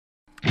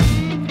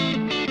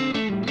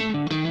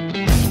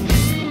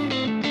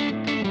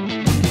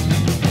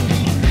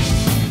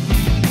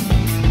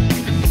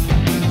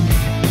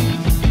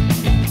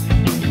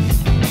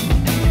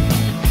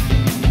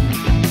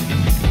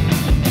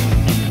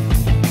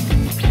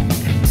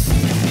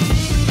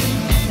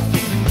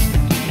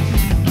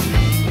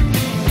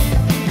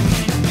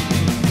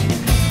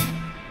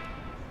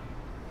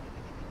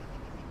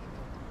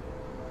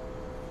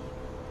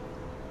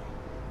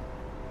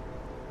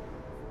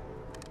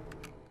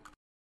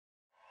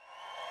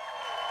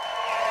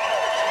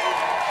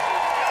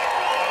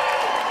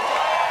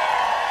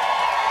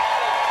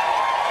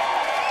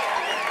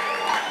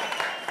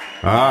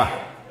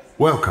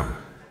Welcome.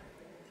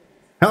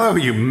 Hello,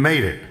 you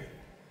made it.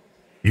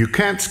 You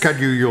can't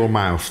schedule your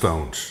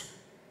milestones.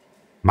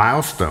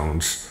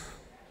 Milestones?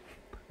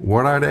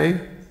 What are they?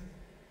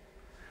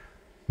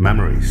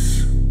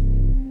 Memories.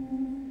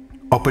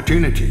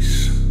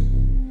 Opportunities.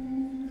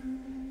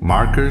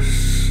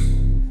 Markers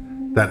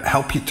that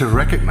help you to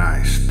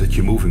recognize that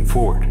you're moving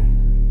forward.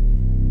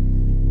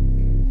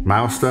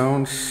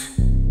 Milestones,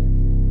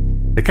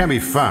 it can be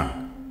fun.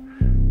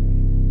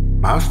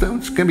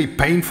 Milestones can be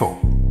painful.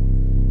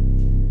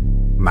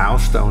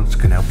 Milestones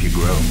can help you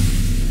grow.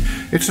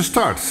 It's the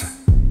start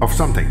of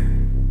something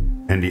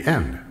and the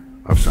end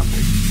of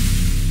something.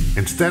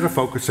 Instead of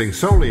focusing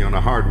solely on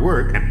the hard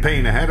work and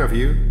pain ahead of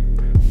you,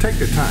 take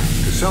the time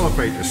to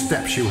celebrate the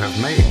steps you have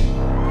made,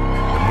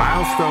 the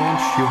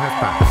milestones you have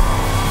passed.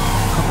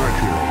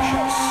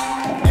 Congratulations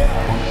on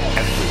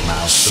every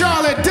milestone.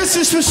 Charlotte, this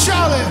is for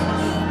Charlotte.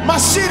 My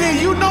city,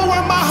 you know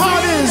where my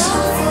heart is.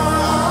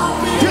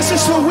 This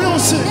is for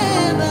Wilson.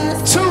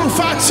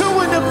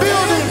 252 in the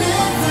building.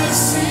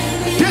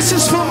 This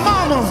is for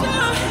Mama.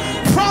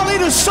 Probably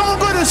the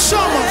song of the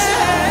summer.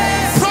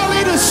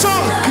 Probably the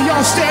song. Can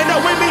y'all stand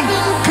up with me?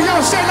 Can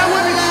y'all stand up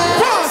with me?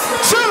 1,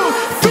 2,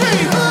 3,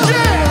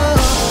 yeah!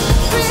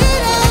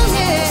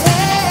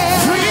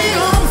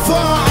 Freedom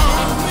for.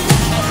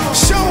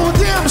 Show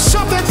them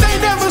something they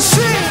never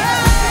seen.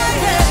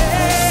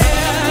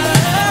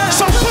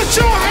 So put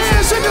your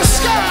hands in the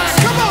sky.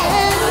 Come on.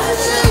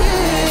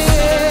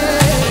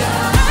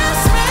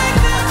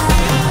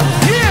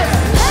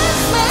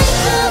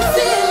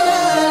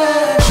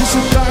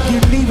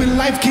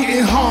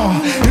 Getting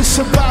hard. It's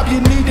about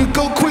you need to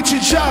go quit your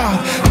job.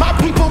 My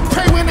people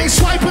pray when they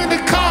swipe in the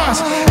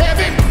cars.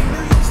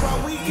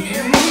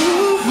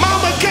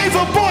 Mama gave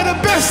a boy the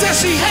best that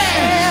she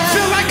had.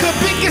 Feel like her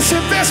biggest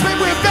investment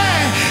went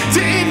bad.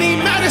 Didn't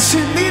need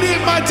medicine, needed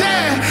my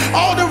dad.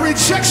 All the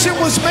rejection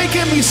was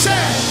making me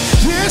sad.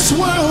 This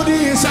world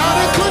is out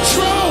of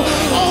control.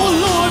 Oh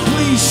Lord,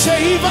 please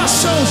save our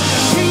souls.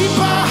 Keep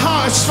our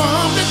hearts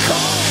from the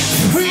cold.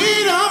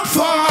 Freedom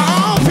for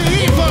all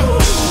people.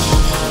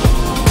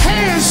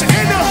 Hands in the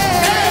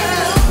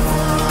air,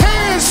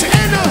 hands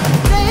in the,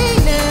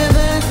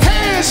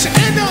 hands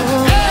in the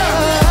air.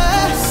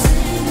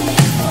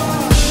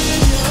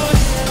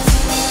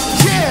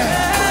 Yeah.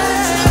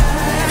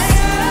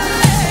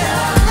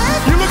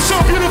 You look so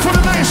beautiful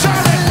tonight,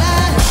 Charlotte.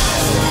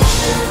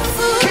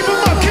 Keep 'em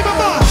up, keep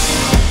 'em up.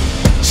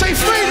 Say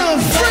freedom,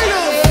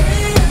 freedom.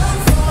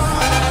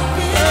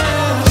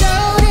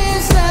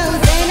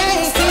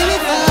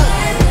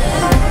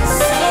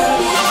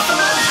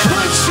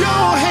 Put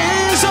your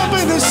hands up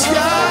in the sky.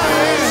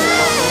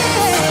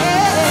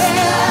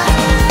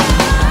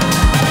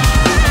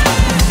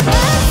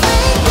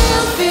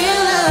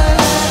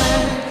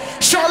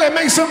 Charlotte,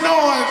 make some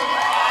noise.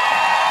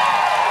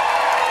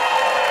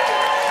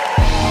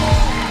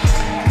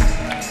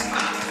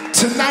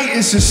 Tonight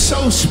is just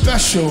so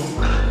special.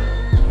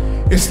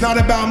 It's not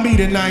about me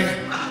tonight.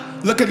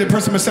 Look at the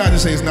person beside you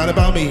and say, it's not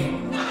about me.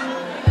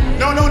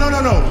 No, no, no,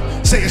 no, no.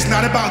 Say, it's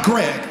not about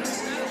Greg.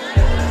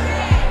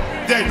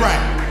 That's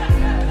right.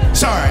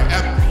 Sorry,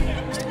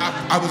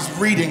 I was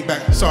reading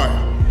back. Sorry.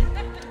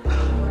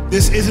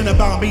 This isn't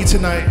about me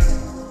tonight.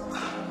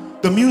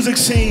 The music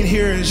scene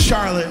here in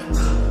Charlotte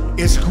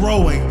is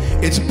growing.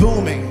 It's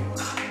booming.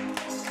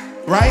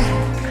 Right?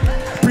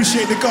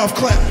 Appreciate the golf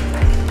clap.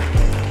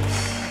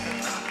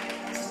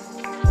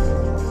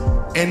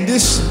 And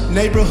this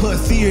neighborhood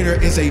theater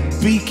is a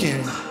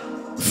beacon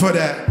for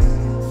that.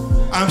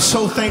 I'm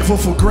so thankful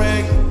for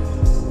Greg.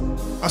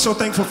 I'm so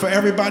thankful for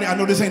everybody. I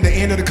know this ain't the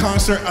end of the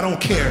concert. I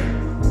don't care.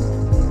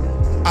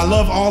 I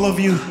love all of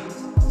you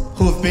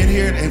who have been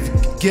here and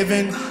have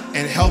given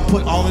and helped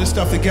put all of this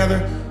stuff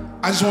together.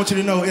 I just want you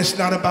to know it's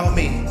not about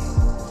me.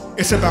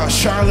 It's about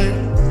Charlotte.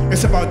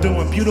 It's about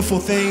doing beautiful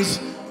things.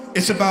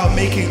 It's about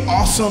making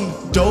awesome,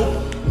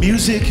 dope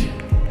music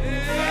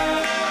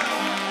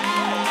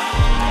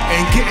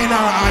and getting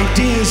our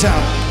ideas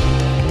out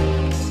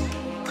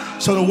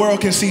so the world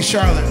can see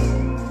Charlotte.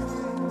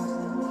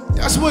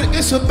 That's what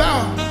it's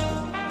about.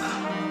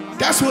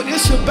 That's what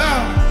it's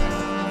about.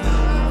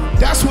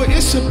 That's what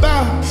it's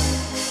about.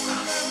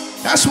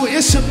 That's what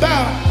it's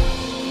about.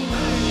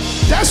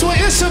 That's what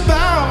it's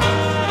about.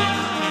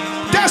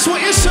 That's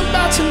what it's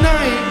about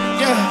tonight.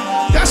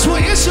 Yeah. That's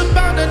what it's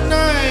about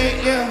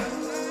tonight. Yeah.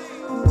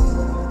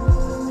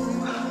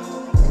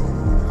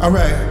 All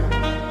right.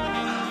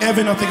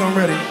 Evan, I think I'm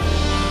ready.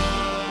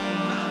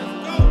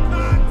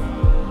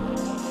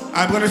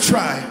 I'm gonna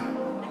try.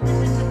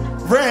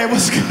 Ray,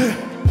 what's good?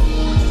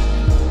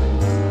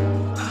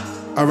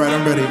 All right,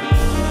 I'm ready.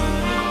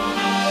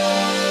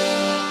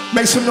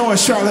 Make some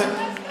noise, Charlotte.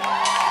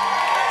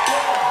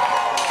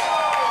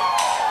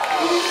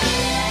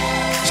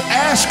 So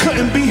Ash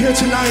couldn't be here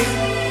tonight.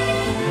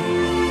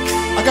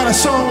 I got a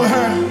song with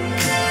her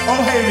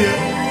on Havia.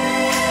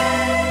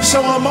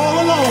 So I'm all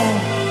alone.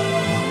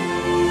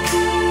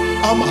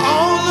 I'm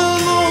all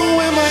alone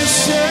with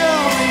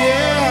myself,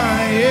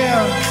 yeah,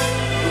 yeah.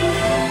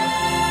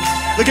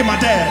 Look at my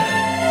dad.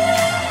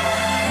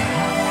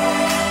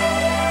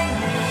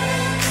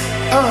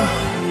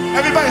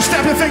 Everybody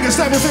snap your fingers,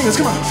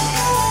 come on.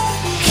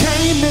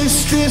 Can't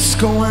miss this,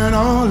 going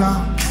all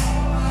out.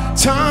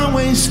 Time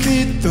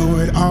wasted, throw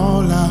it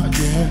all out,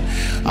 yeah.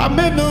 I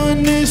remember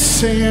when this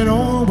saying,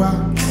 oh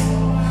wow.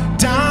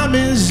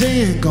 Diamonds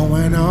in,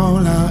 going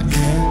all out,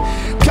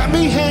 yeah. Got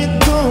me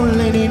head going,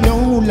 lady, no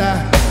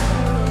lie.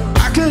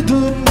 I could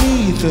do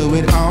me, throw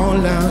it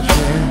all out,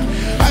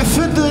 yeah. I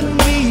feel the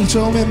need,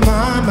 told me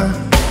mama.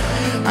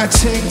 I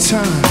take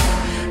time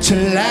to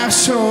laugh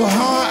so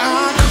hard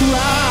I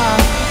cry.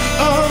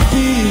 I'll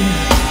be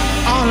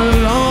all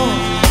alone.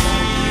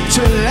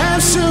 To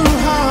laugh so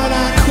hard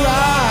I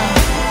cry.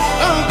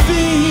 I'll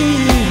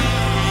be.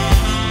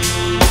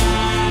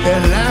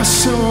 And laugh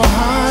so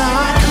hard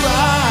I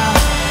cry.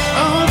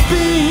 I'll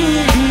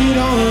be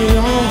all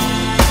alone.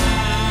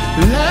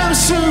 Laugh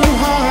so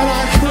hard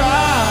I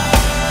cry.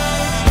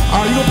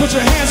 Alright, you gonna put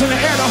your hands in the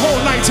air the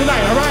whole night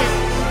tonight, alright?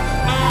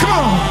 Come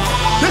on,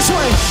 this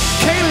way.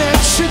 Can't let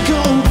you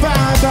go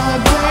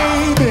bye-bye,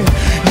 baby.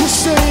 You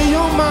stay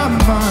on my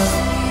mind.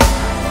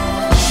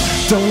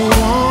 Don't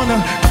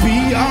wanna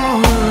be all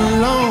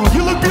alone.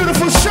 You look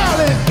beautiful,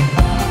 Charlotte.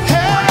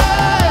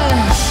 Hey,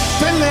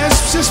 then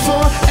let's just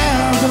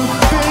forever,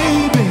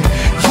 baby.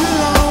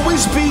 You'll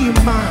always be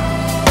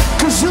mine.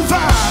 Cause your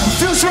vibe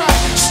feels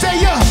right.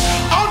 Stay up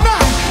all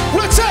night.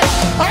 We'll take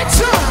our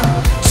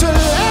time to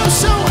laugh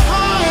so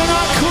hard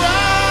I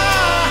cry.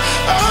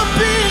 I'll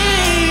be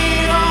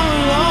all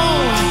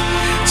alone.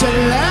 To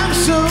laugh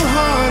so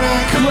hard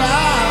I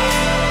cry.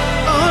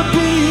 I'll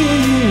be.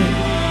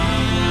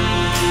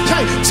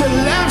 Hey, to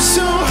laugh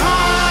so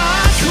hard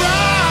I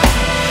cry.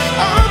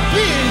 I'll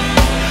be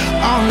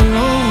all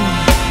alone.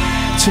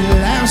 To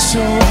laugh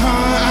so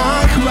hard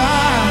I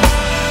cry.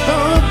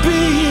 I'll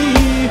be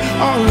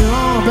all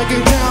alone. Break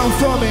it down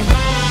for me.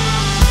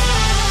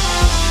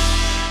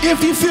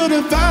 If you feel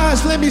the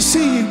vibes, let me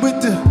see you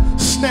with the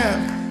snap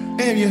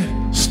and you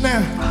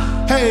snap.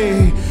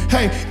 Hey,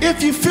 hey,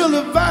 if you feel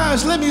the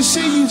vibes, let me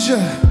see you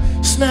just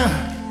snap.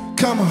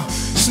 Come on,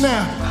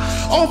 snap.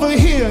 Over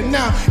here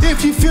now.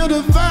 If you feel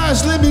the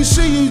vibes, let me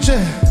see you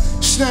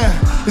just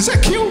snap. Is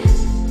that cute?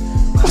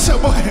 What's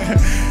up, boy?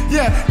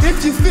 Yeah,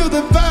 if you feel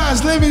the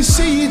vibes, let me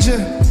see you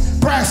just.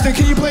 Braxton,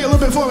 can you play a little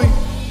bit for me?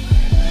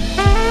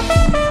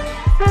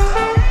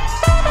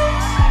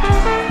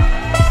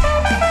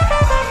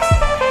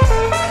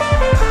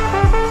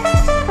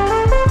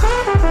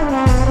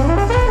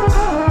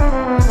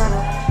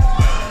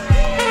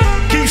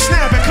 Keep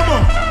snapping, come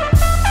on.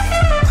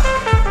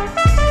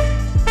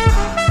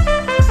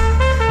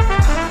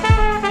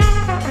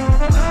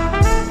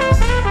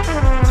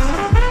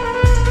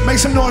 Make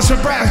some noise for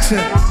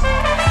Braxton.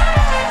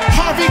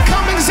 Harvey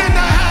Cummings in the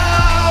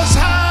house.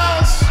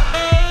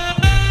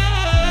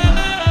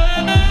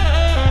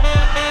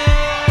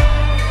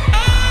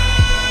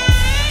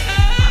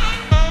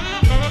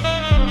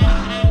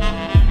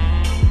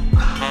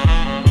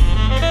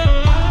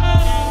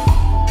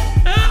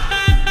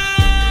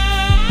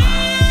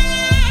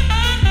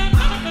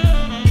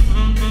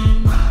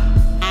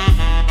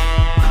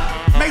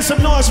 Make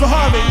some noise for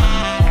Harvey.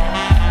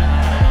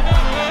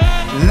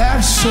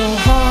 Laugh so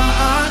hard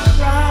I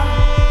cry.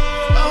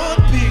 Oh,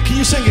 big. Can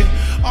you sing it?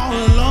 All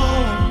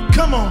alone.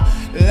 Come on.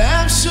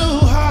 Laugh so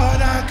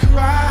hard I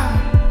cry.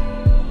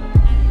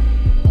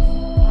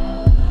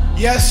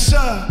 Yes,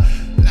 sir.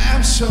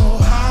 Laugh so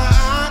hard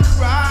I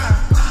cry.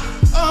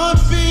 Oh,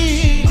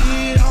 big.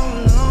 All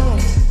alone.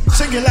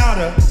 Sing it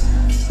louder.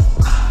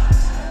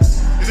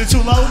 Is it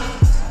too low?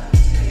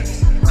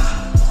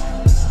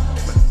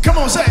 Come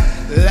on, say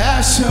it.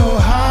 Laugh so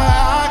hard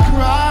I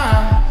cry.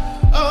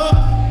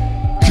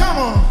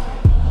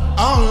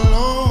 All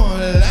alone,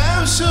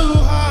 laugh so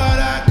hard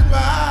I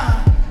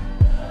cry.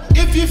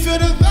 If you feel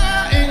the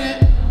vibe in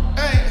it,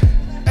 hey,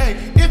 hey.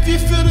 If you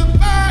feel the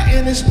vibe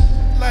in it,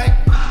 like,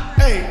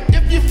 hey.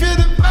 If you feel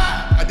the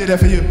vibe, I did that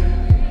for you.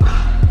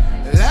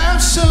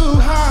 Laugh so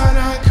hard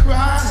I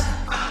cry.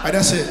 All right,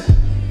 that's it.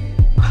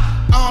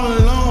 All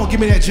alone, give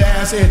me that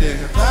jazz ending.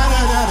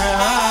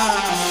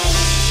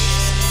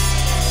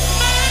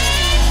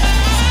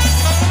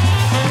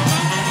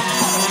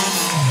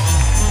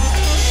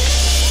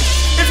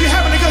 If you're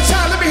having a good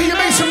time, let me hear you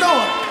make some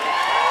noise.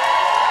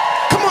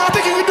 Come on, I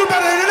think you can do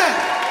better than that.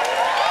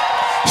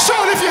 Show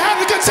it if you're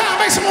having a good time,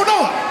 make some more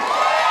noise.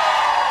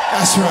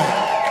 That's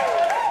right.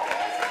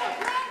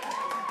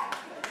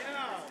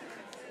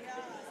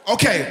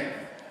 Okay,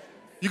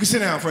 you can sit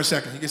down for a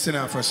second. You can sit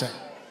down for a second.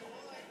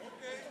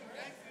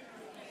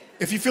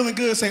 If you're feeling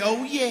good, say,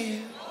 oh yeah.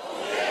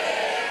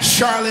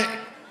 Charlotte,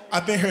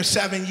 I've been here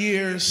 7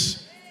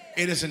 years.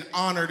 It is an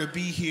honor to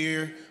be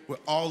here with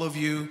all of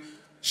you.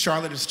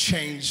 Charlotte has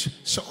changed.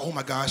 So, oh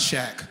my God,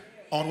 Shaq,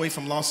 all the way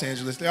from Los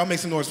Angeles. They all make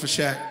some noise for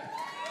Shaq.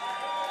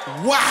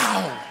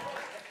 Wow.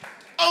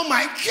 Oh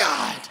my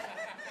God.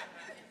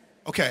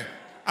 Okay,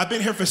 I've been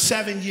here for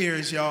 7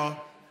 years, y'all,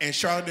 and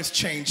Charlotte has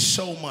changed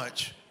so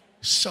much,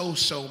 so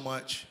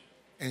much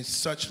in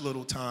such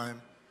little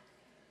time.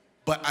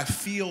 But I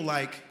feel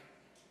like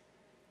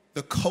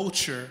the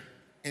culture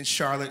in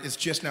Charlotte is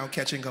just now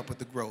catching up with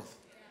the growth.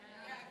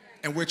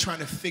 and we're trying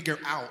to figure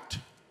out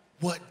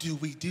what do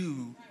we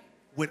do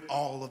with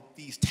all of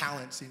these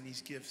talents and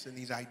these gifts and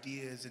these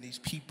ideas and these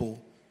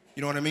people.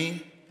 You know what I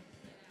mean?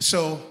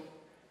 So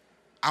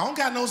I don't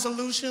got no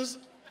solutions.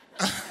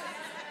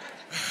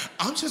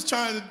 I'm just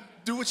trying to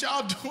do what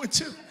y'all doing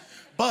too.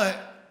 But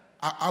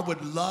I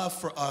would love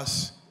for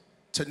us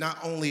to not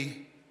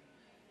only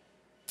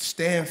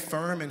stand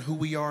firm in who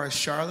we are as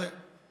Charlotte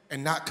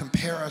and not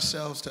compare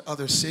ourselves to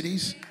other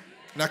cities,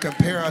 not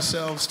compare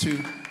ourselves to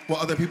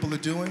what other people are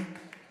doing,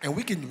 and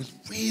we can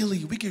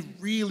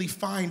really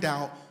find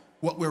out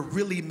what we're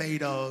really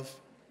made of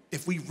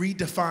if we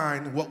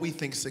redefine what we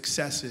think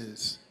success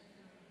is.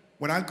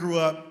 When I grew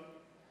up,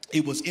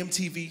 it was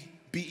MTV,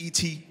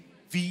 BET,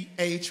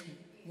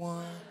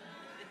 VH1.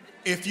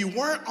 If you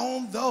weren't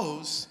on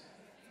those,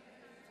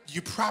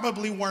 you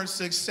probably weren't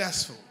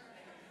successful.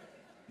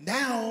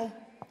 Now,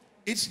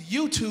 it's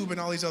YouTube and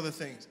all these other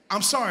things.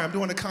 I'm sorry, I'm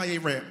doing a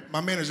Kanye rant.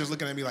 My manager's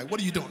looking at me like, what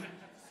are you doing?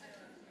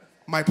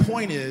 My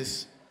point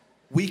is,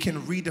 we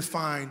can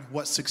redefine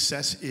what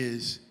success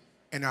is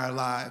in our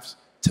lives.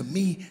 To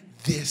me,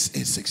 this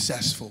is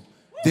successful.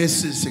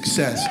 This is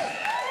success.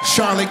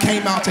 Charlotte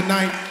came out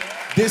tonight.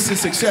 This is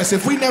success.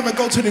 If we never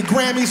go to the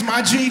Grammys,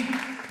 my G,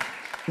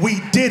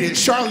 we did it.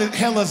 Charlotte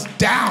held us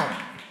down.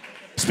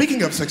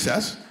 Speaking of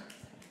success,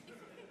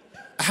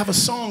 I have a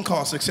song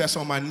called Success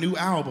on my new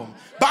album.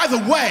 By the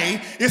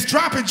way, it's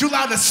dropping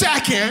July the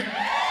 2nd.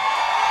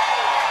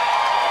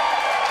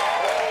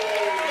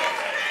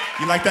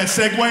 You like that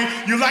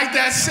segue? You like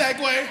that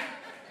segue?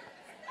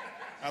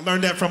 I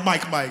learned that from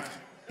Mike.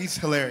 He's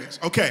hilarious.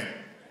 Okay.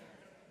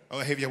 Oh,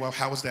 hey, yeah, well,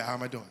 how was that? How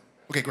am I doing?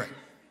 Okay, great.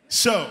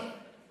 So,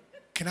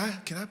 can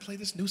I play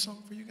this new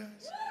song for you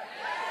guys?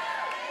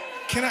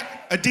 Can I?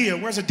 Adia,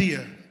 where's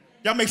Adia?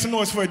 Y'all make some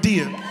noise for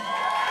Adia.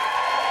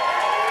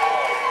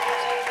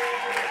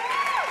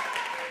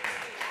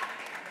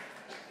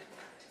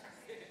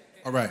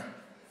 All right.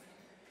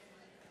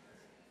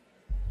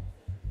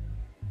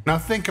 Now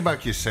think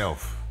about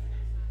yourself.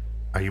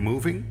 Are you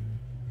moving?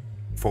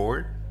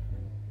 Forward?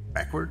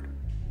 Backward?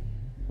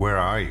 Where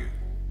are you?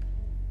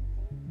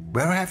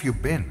 Where have you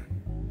been?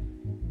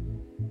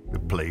 The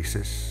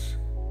places,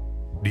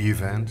 the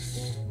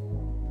events,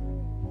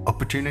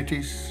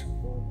 opportunities,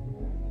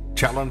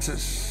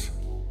 challenges,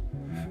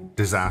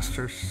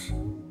 disasters.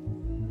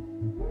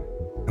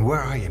 And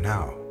where are you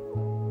now?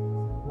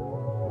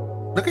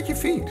 Look at your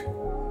feet.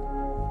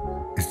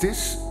 Is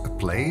this a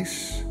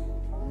place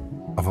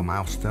of a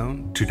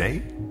milestone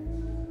today?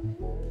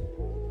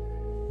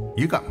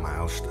 You got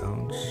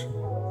milestones.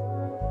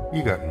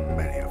 You got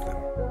many of them.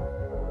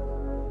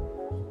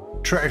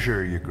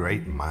 Treasure your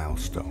great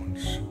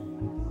milestones.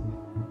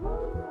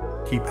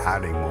 Keep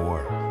adding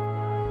more.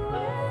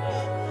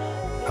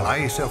 Allow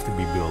yourself to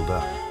be built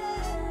up.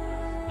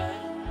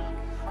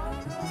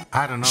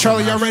 I don't know.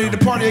 Charlie, y'all ready to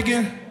party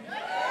again?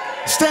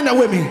 Stand up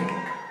with me.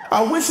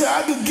 I wish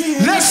I could give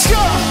you. Let's go.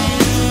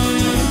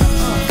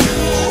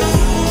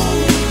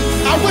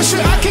 I wish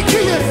I could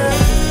give you.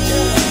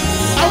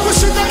 I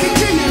wish I could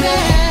give you.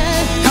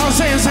 How's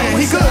Zan?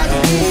 He good?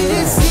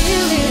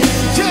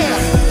 Yeah,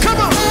 come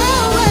on.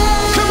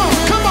 Come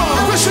on.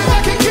 I wish I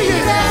could give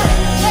you.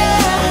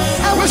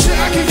 I wish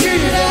I could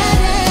give you.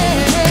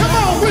 Come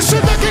on, wish I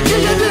could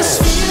give you this.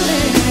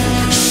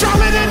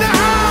 Charlotte in the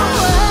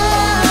house.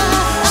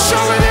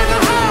 Charlotte in the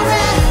house.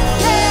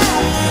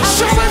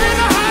 Charlotte in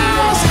the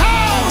house.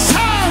 House.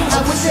 I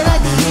wish that I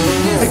could give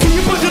you this. Can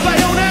you put the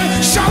light on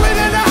that? Charlotte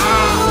in the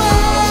house.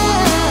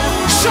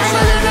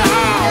 Charlotte in the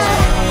house.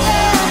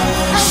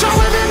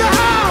 Charlotte in the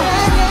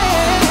house.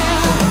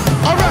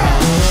 All right.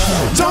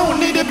 Don't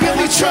need a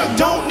Billy truck.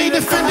 Don't need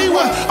a Fendi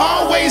one.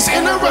 Always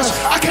in a rush.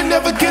 I can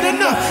never get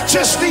enough.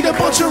 Just need a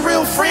bunch of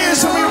real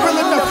friends and we real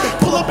enough.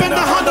 Pull up in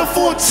the Honda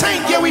full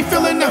tank. Yeah, we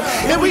feeling up.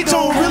 And we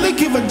don't really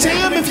give a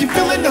damn if you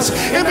feeling us.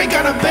 And we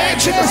got a bad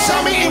chick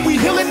beside me and we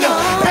healing up.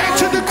 Back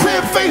to the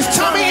crib, face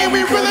Tommy and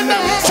we reeling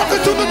up.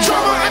 Talking through the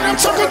drama and I'm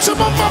talking to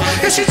my mom.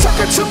 And she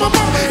talking to my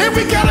mom. And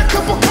we got a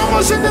couple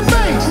commas in the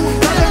bank.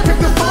 Gotta pick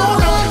the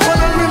phone up when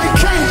I really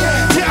can't.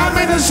 Yeah, I'm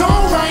in the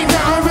zone right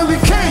now. I really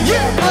can't.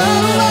 Yeah.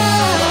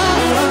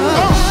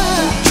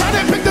 Try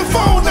to pick the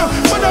phone up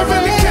when I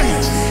really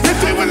can't. If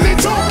they really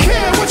don't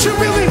care what you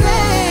really.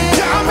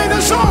 Yeah, I'm in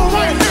the zone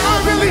right now.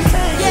 I really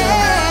can't.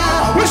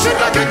 Yeah. Wish I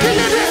could give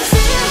you this.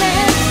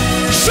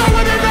 Show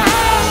it in the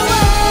house.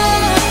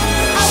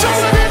 Show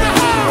it in the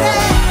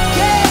house.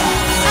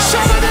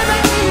 Show it in the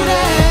house.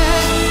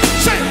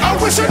 Say, I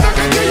wish I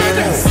could give you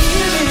this.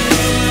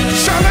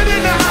 Show it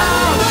in the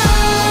house.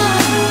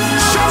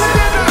 Show it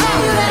in the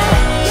house.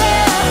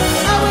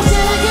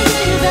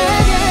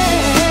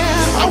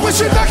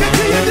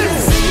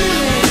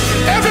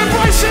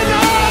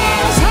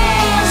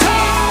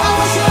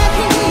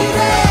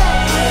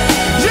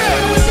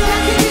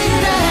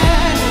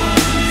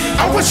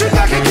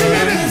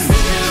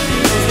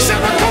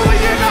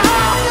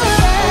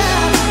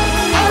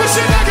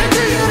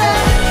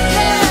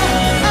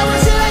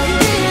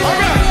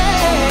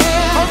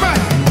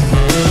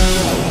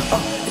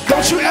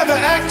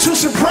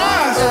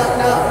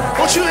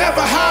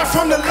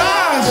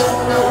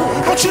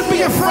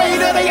 be afraid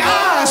of their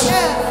eyes.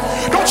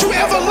 Don't you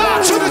ever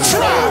lie to the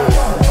tribe.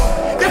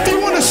 If they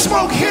want to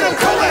smoke, hit them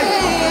collect.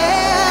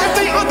 If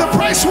they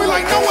underpriced, we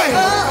like, no way.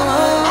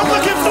 I'm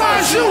looking fly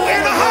as you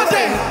in a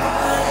Hyundai.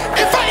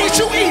 If I eat,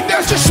 you eat,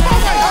 that's just smoke.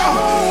 Like,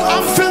 oh,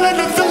 I'm feeling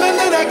the feeling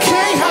that I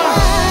can't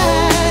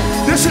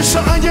hide. This is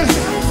something you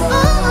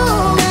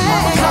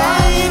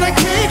high and I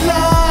can't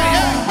lie.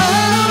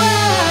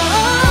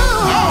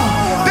 Oh,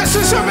 this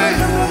is something.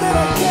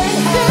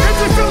 If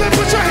you feel it,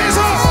 put your hands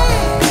up.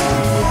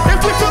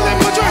 If you feel it,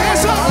 put your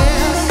hands up.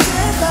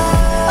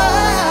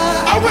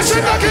 I wish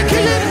that I could give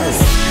it.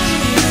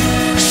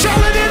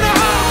 Charlotte in the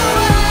house.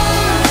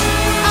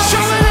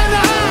 Charlotte in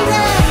the house.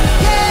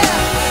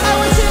 I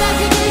wish that I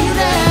could give you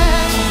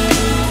that.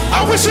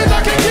 I wish that I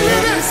could give you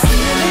this.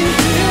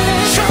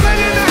 Charlotte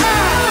in the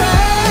house.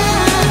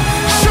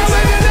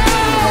 Charlotte in the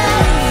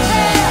house.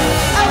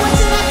 I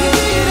wish that I could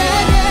give you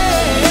that.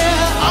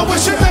 I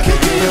wish that I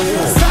could give you.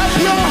 Clap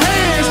your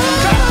hands.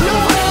 Clap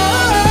your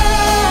hands.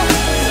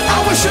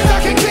 I wish that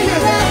I could give you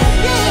that.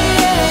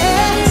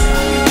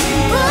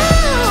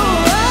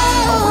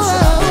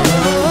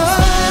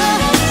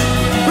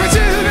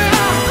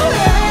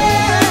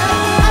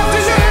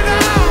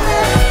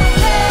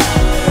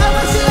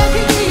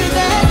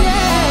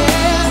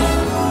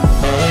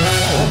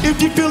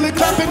 If you feel it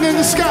clapping in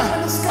the sky,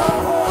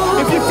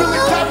 if you feel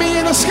it clapping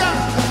in the sky,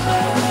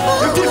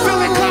 if you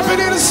feel it clapping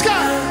in the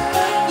sky,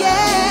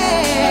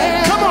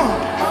 come on.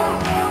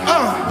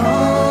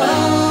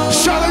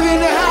 Charlotte in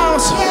the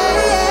house.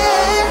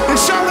 And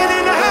Charlotte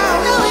in the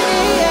house.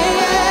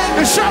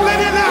 And Charlotte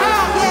in the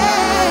house.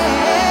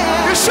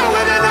 And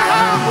Charlotte in the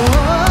house.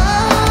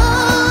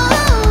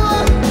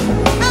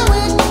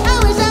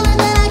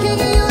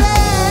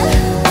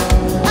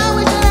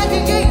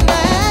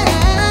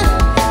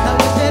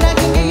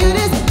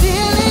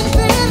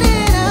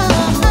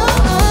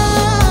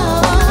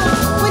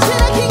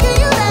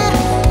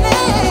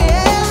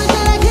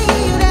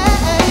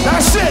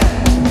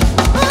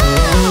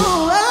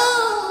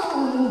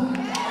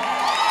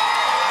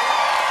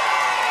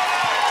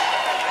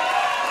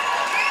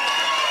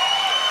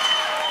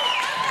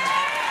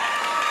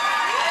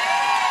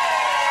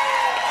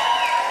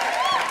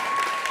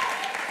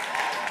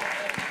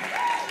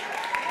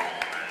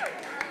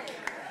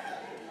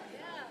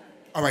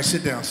 All right,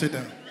 sit down, sit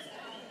down.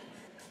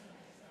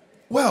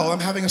 Well, I'm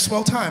having a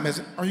swell time.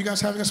 Are you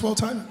guys having a swell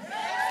time?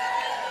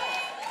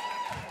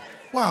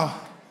 Wow.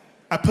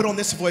 I put on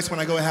this voice when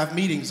I go and have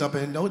meetings up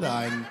in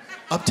Noda and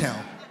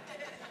Uptown.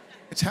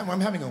 I'm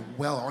having a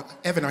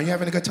Evan, are you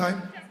having a good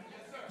time?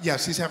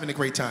 Yes, he's having a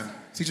great time.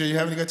 CJ, you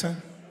having a good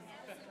time?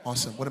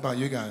 Awesome. What about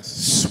you guys?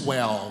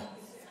 Swell.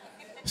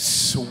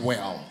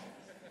 Swell.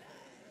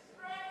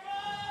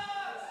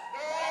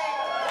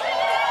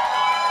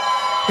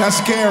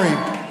 That's Gary.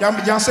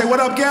 Y'all say,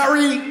 what up,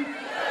 Gary?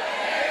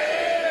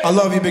 I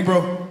love you, big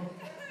bro.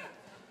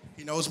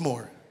 He knows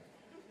more.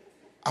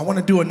 I want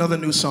to do another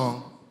new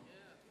song.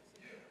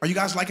 Are you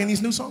guys liking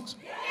these new songs?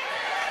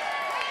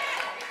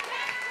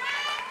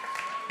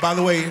 By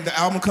the way, the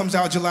album comes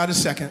out July the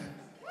 2nd.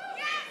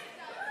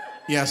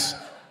 Yes.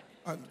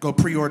 Go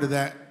pre-order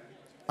that.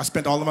 I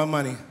spent all of my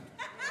money.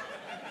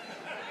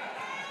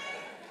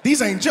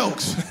 These ain't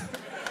jokes.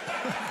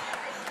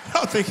 I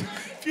don't think,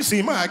 if you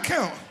see my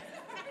account,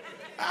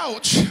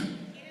 ouch.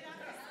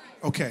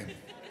 Okay,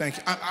 thank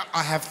you.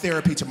 I have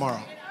therapy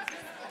tomorrow.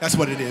 That's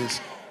what it is.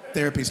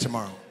 Therapy's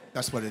tomorrow.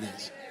 That's what it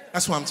is.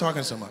 That's why I'm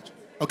talking so much.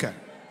 Okay,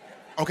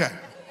 okay.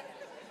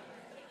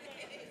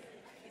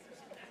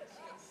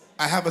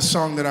 I have a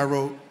song that I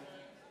wrote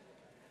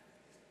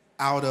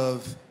out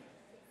of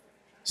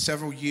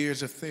several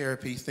years of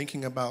therapy,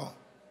 thinking about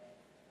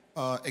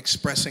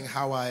expressing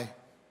how I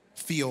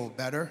feel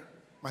better.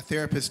 My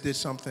therapist did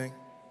something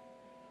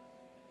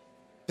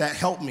that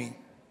helped me.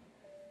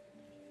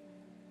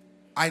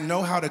 I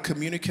know how to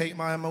communicate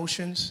my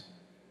emotions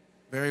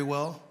very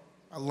well.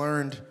 I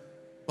learned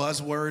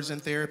buzzwords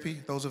in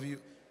therapy. Those of you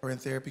who are in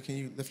therapy, can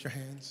you lift your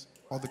hands?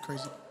 All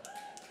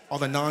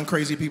the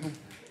non-crazy people.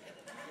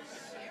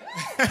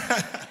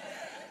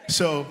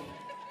 So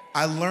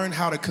I learned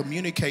how to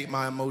communicate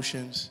my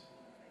emotions,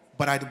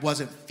 but I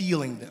wasn't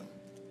feeling them.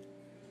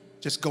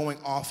 Just going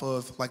off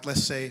of, like,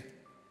 let's say,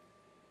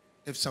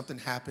 if something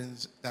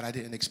happens that I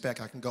didn't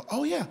expect, I can go,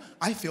 oh yeah,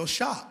 I feel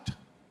shocked.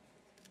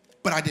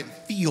 But I didn't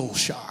feel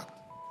shocked.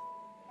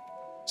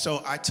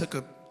 So I took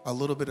a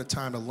little bit of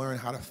time to learn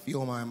how to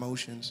feel my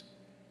emotions.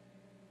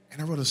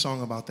 And I wrote a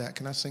song about that.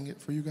 Can I sing it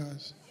for you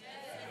guys?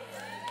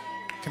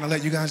 Can I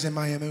let you guys in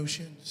my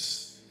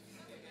emotions?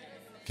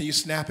 Can you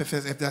snap if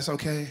that's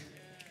okay?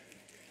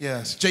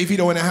 Yes. J.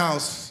 Vito in the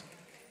house,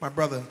 my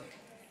brother.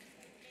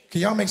 Can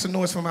y'all make some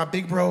noise for my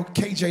big bro,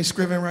 KJ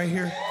Scriven right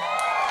here?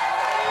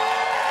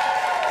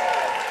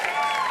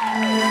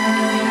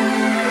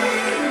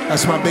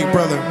 That's my big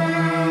brother.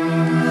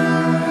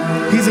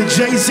 He's a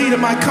Jay-Z to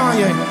my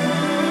Kanye.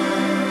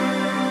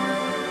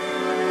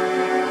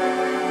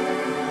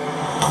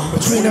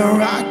 Between a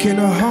rock and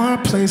a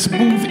hard place,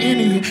 move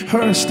any.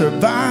 Hurts, the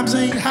vibes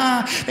ain't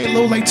high, they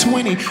low like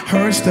 20.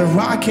 Hurts, the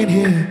rock in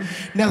here,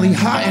 Nelly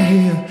hot in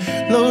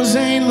here. Lil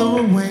Zane,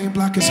 Lil Wayne,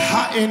 block is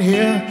hot in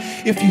here.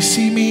 If you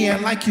see me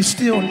and like you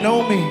still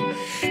know me.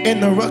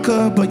 In the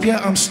rucker, but yeah,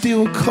 I'm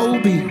still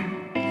Kobe.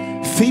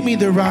 Feed me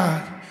the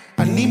ride,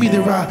 I need me the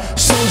ride.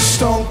 So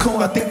stone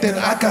cold, I think that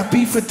I got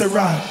beef with the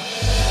ride.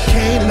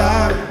 Can't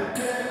lie.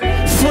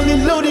 Fully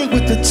loaded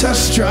with the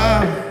test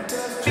drive.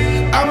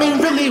 I mean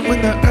really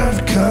when the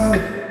earth come.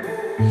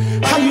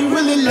 How you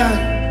really like?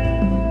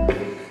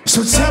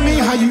 So tell me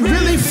how you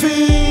really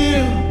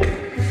feel.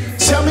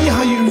 Tell me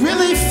how you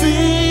really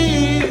feel.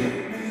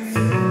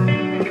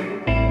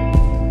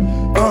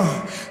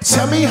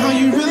 Tell me how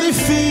you really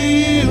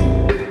feel.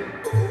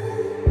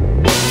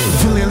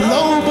 Feeling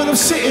low, but I'm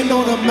sitting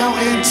on a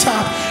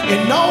mountaintop.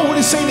 And no,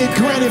 this ain't a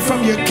granite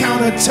from your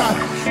countertop.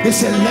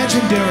 It's a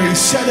legendary,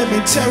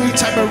 sedimentary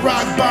type of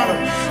rock bottom.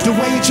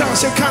 Dwayne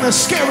Johnson, kind of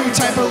scary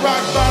type of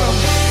rock bottom.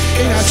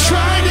 And I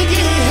tried to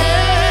get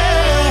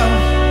help.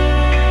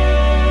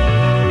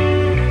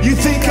 You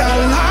think I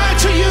lied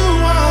to you?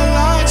 I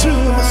lied to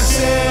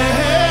myself.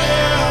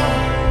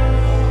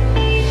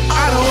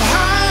 I don't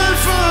hide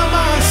from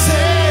myself.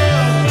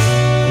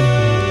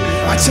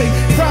 I take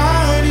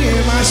pride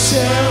in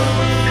myself.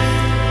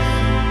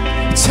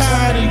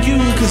 Tired of you,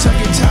 cause I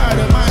get tired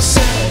of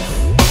myself.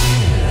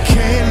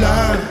 Can't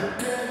lie.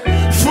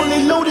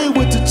 Fully loaded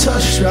with the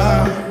touch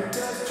drive.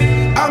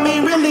 I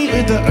mean really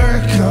if the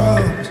earth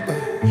comes.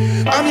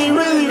 I mean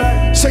really,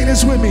 say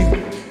this with me.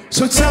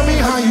 So tell me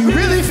how you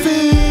really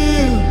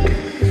feel.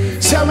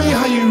 Tell me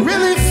how you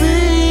really feel.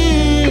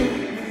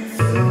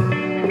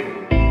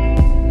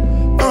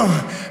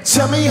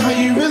 Tell me how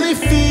you really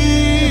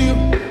feel.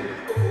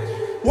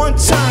 One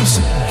time,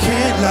 so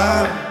can't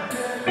lie.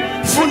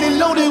 Fully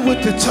loaded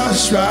with the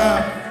touch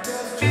drive.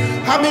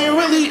 I mean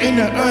really in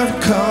the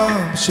earth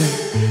comes.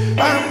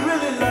 I'm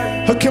really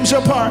like her comes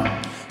your part.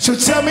 So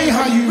tell me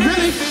how you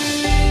really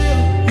feel.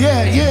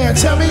 Yeah, yeah,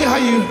 tell me how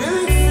you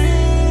really feel.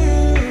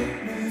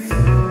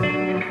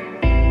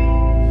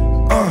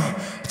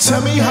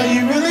 Tell me how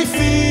you really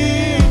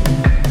feel.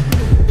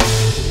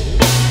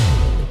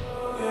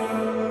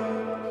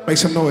 Make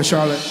some noise,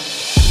 Charlotte.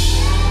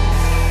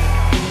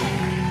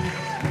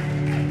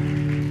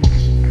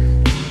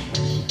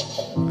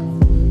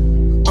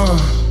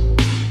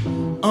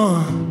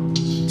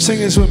 Sing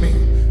this with me.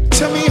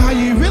 Tell me how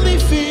you really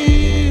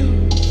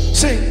feel.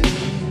 Sing.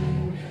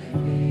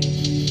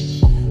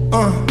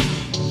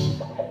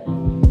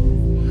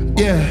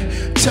 Yeah.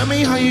 Tell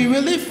me how you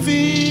really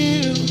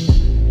feel.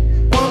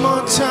 One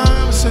more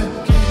time. Say.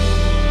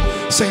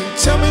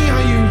 Tell me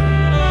how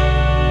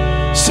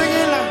you. Sing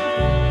it loud.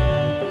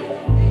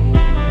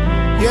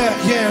 Yeah,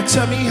 yeah.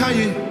 Tell me how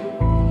you.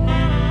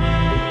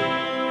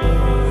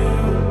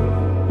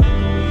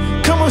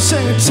 Come on,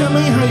 sing it. Tell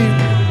me how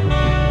you.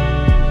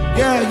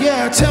 Yeah,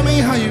 yeah, tell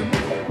me how you.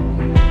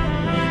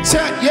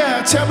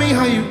 Tell me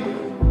how you.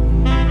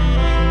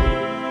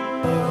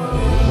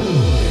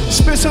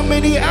 Spent so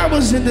many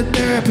hours in the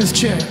therapist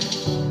chair.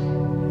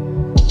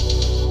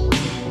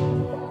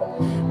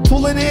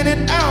 Pulling in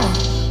and out,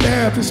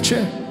 therapist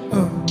chair.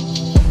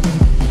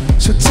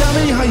 So tell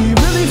me how you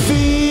really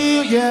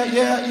feel. Yeah,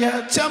 yeah,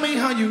 yeah. Tell me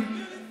how you.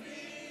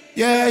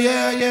 Yeah,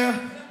 yeah, yeah.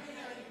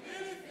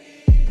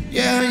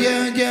 Yeah,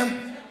 yeah, yeah.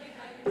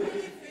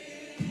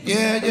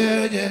 Yeah,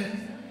 yeah, yeah.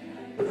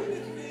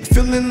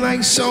 Feeling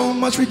like so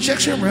much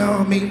rejection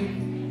around me.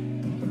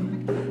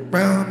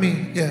 Around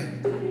me, yeah.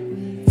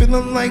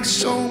 Feeling like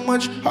so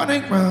much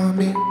heartache around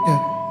me,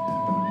 yeah.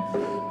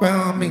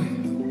 Around me.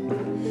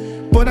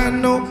 But I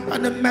know how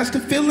to match the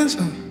feelings,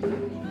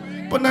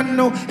 But I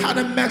know how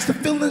to match the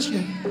feelings,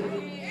 yeah.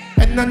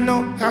 And I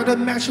know how to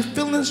match the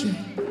feelings, yeah.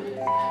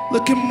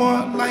 Looking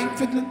more like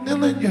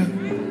vanilla, yeah.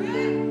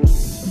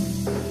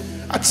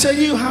 I tell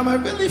you how I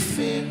really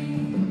feel.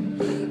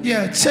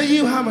 Yeah, tell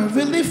you how I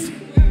really feel.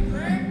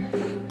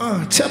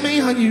 Tell me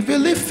how you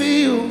really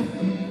feel.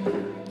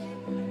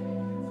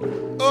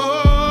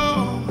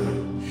 Oh,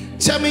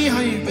 tell me how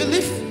you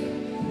really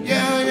feel.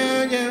 Yeah,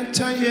 yeah, yeah,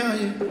 tell you how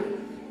you.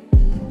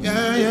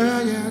 Yeah,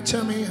 yeah, yeah,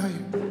 tell me how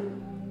you.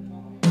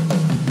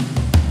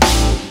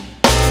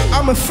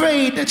 I'm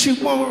afraid that you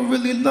won't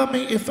really love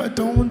me if I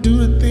don't do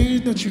the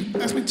things that you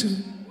ask me to.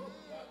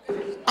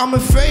 I'm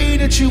afraid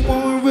that you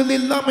won't really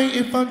love me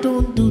if I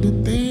don't do the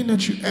thing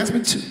that you ask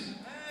me to.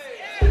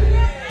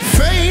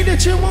 Afraid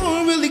that you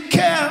won't really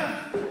care.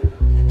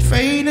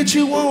 Afraid that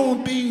you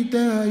won't be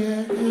there.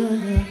 Yeah, yeah,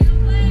 yeah.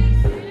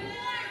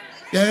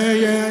 Yeah,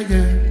 yeah,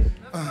 yeah.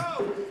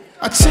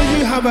 I tell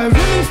you how I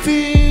really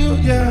feel.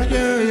 Yeah,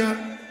 yeah, yeah.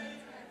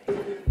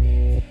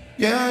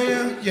 Yeah,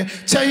 yeah, yeah.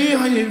 Tell you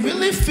how you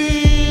really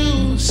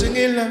feel. Sing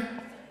it loud.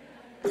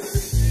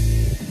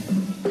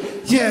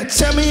 Yeah,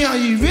 tell me how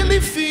you really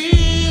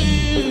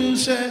feel.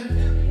 Say.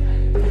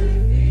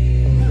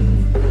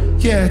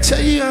 Yeah,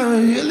 tell you how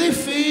you really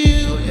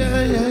feel.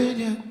 Yeah, yeah,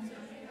 yeah.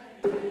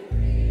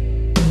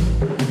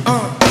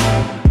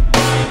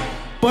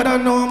 But I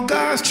know I'm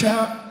God's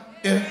child.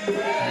 Yeah.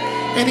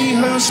 And he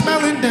heard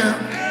smiling down,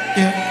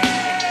 yeah.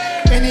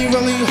 And he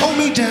really hold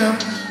me down,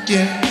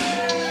 yeah.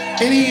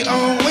 And he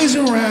always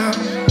around,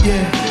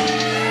 yeah.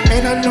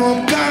 And I know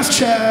I'm God's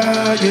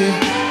child,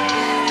 yeah.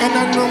 And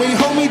I know he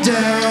hold me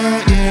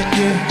down, yeah,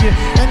 yeah,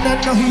 yeah. And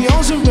I know he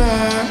owns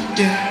around,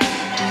 yeah,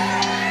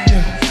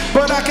 yeah.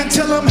 But I can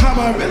tell him how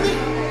I really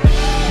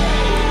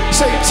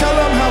say, tell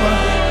him how I,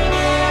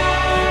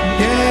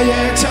 yeah,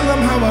 yeah, tell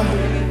him how I,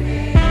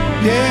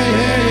 yeah,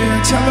 yeah,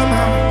 yeah, tell him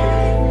how I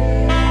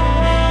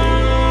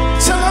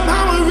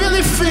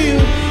really feel,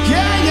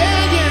 yeah,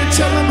 yeah, yeah,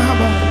 tell him how I,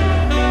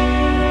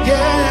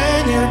 yeah,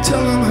 yeah, yeah,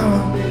 tell him how I,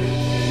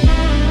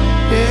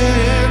 yeah,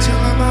 yeah, tell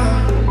him how I.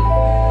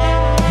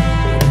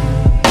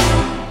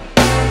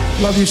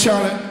 Love you,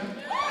 Charlotte.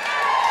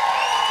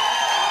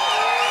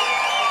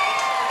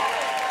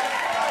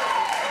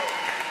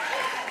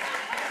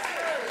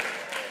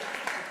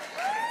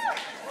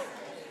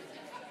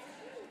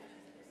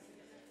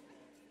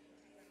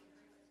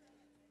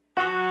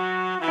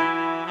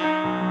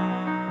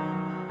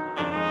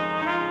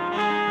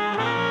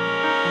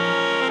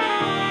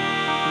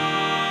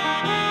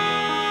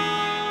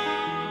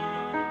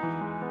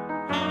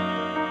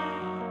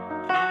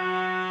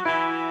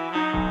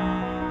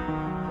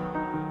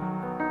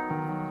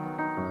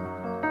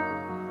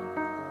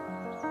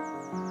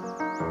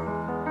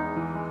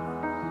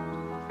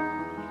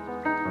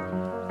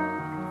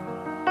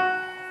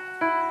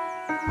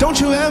 Don't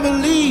you ever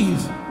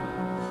leave.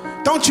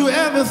 Don't you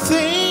ever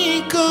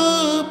think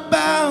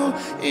about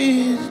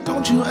it.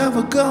 Don't you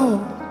ever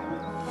go.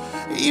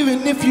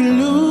 Even if you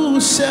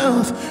lose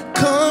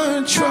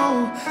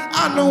self-control,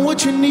 I know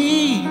what you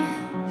need.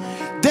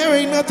 There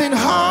ain't nothing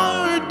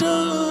hard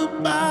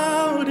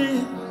about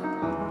it.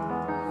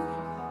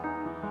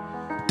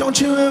 Don't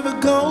you ever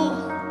go.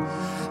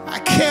 I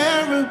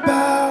care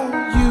about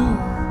you.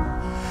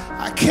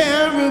 I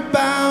care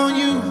about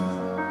you.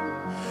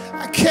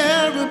 I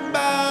care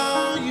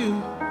about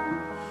you.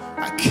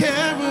 I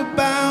care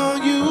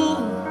about you.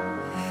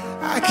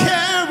 I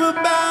care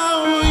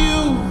about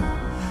you.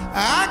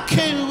 I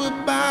care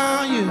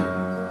about you.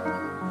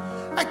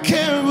 I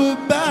care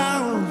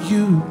about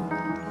you.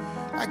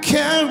 I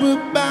care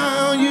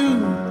about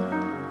you.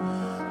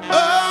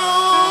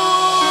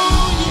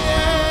 Oh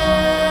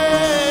yeah.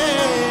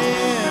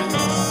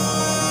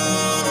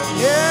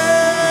 Yeah.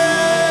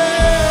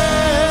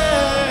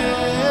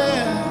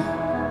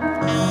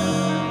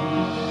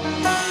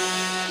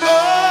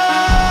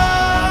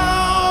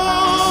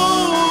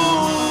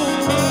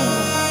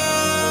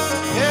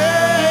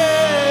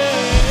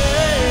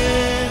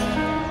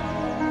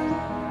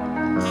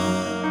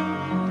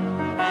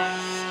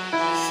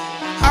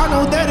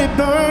 It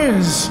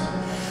burns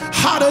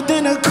hotter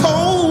than a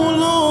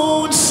cold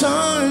on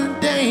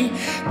Sunday.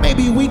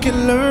 Maybe we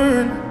can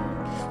learn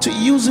to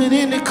use it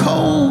in the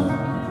cold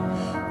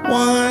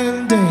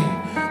one day.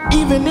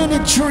 Even in a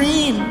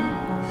dream,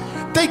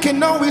 they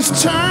can always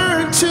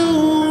turn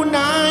to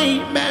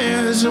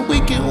nightmares, and we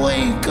can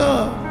wake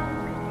up.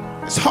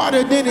 It's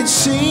harder than it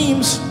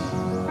seems.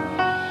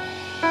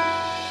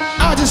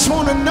 I just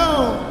want to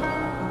know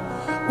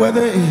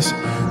whether it's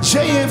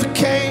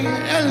JFK,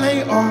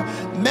 LA, or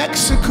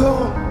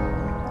Mexico.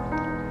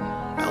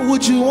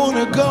 Would you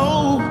wanna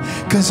go?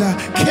 'Cause I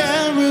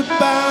care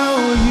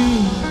about you.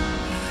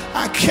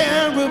 I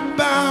care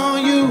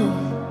about you.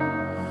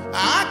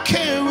 I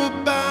care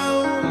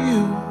about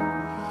you.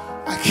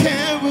 I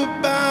care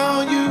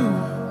about you.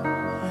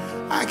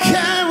 I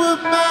care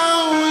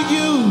about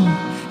you.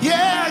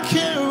 Yeah, I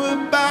care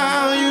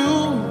about you.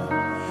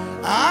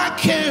 I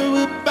care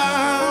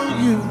about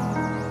you.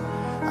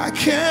 I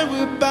care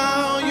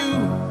about you.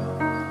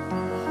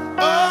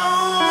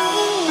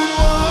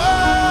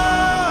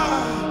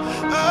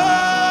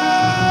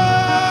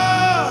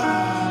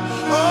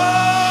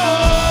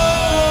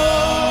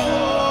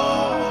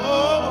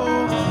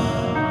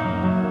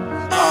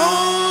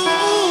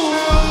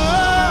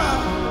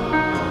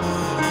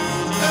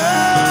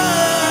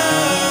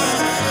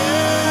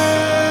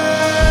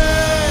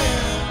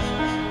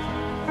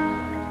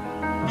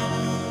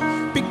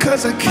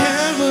 Because I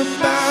care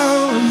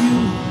about you.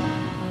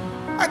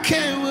 I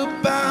care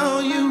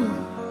about you.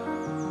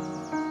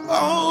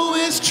 Oh,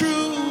 it's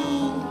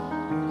true.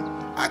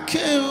 I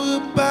care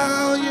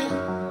about you.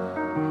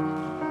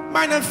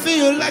 Might not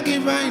feel like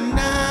it right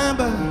now,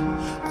 but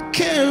I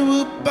care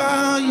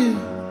about you.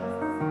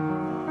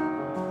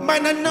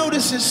 Might not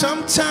notice it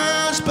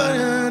sometimes, but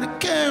I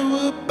care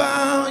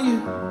about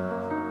you.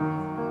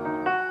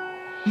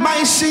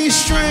 Might seem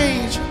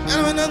strange,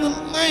 I'm another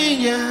lane,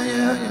 yeah,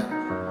 yeah, yeah.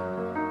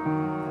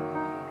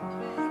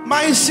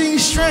 Might seem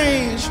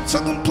strange, so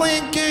I'm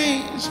playing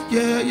games,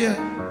 yeah, yeah.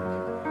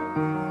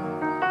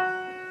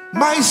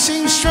 Might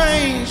seem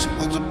strange,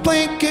 I'm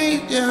playing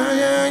games, yeah,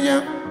 yeah,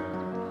 yeah.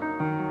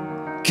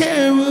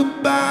 Care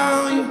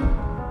about you.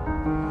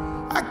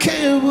 I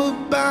care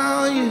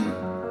about you.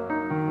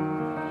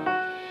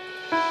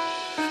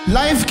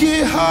 Life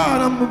get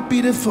hard, I'ma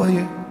be there for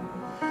you.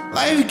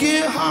 Life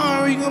get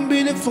hard, you gonna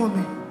be there for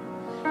me.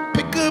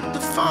 Pick up the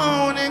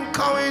phone and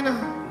call me now.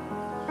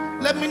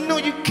 Let me know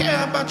you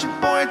care about your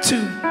boy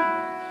too.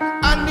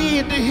 I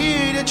need to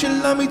hear that you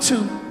love me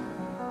too.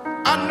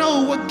 I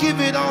know what give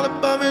it all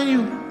above in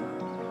you.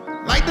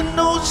 Like to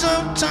know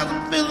sometimes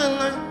I'm feeling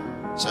like,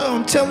 so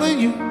I'm telling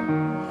you,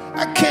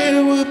 I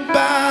care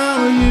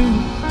about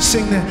you.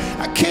 Sing that.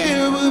 I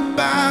care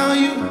about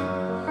you.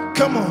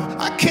 Come on,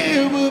 I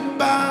care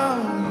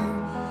about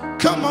you.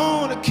 Come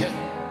on, I care.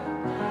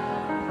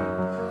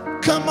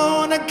 Come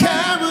on, I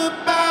care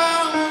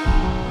about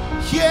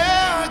you.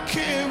 Yeah, I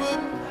care about.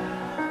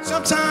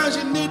 Sometimes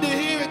you need to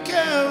hear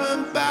care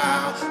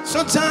about.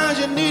 Sometimes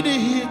you need to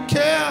hear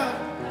care.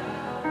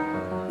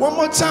 One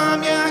more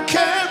time, yeah, I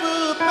care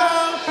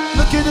about.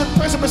 Look at the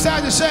person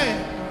beside you, say,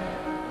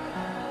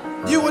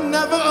 you were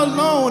never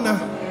alone.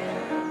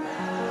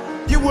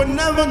 You were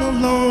never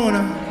alone.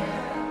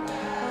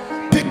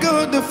 Pick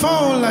up the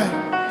phone like,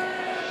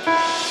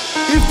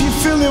 if you're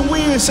feeling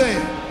weird, say,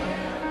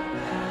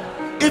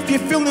 if you're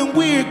feeling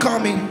weird, call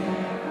me.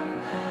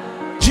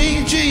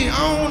 GG, I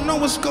don't know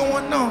what's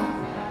going on.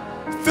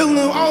 Feeling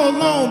all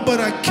alone, but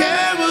I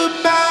care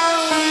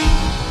about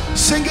you.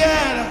 Sing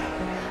it.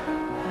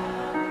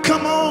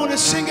 Come on and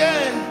sing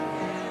it.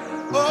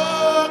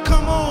 Oh,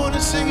 come on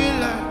and sing it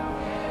like,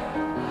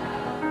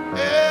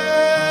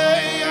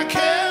 hey, I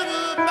care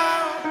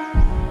about.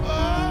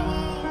 Oh,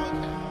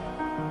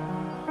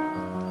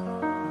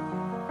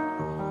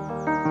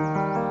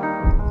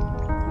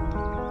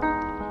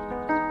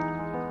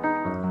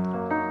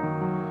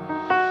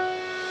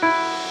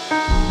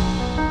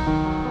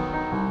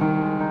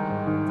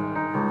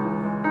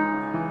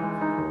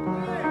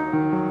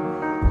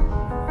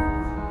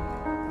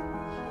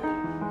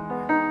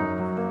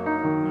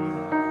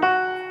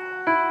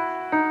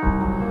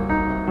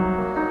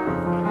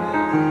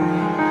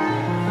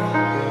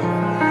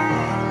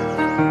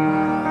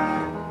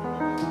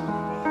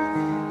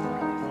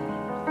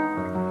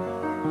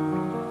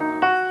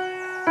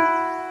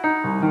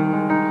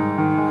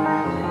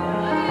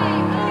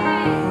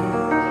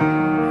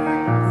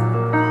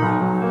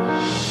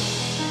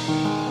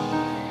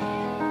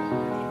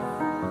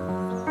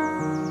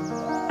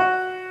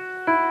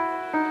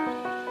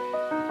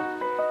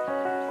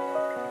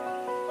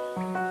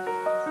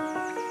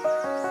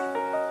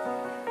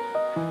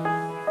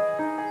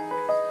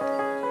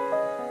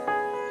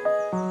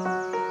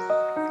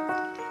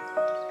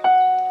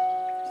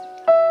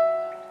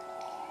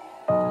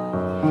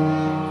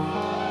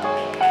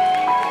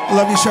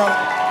 love you, Charlotte.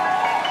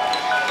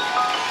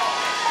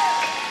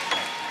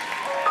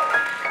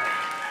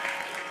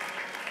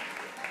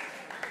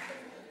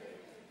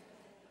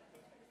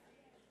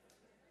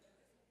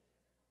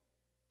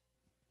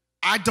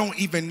 I don't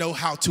even know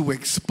how to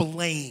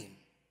explain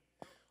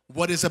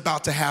what is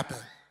about to happen.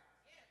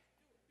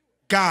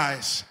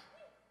 Guys,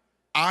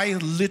 I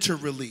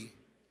literally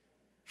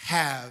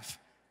have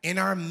in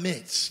our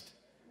midst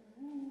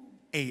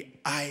an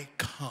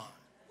icon.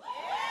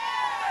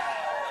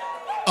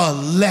 A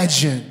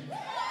legend,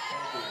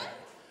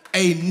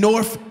 a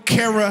North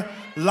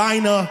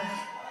Carolina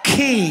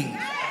king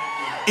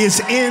is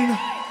in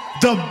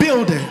the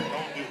building.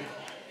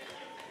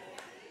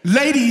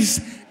 Ladies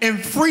and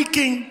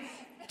freaking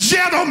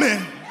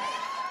gentlemen,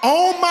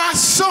 on my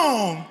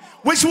song,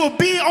 which will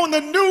be on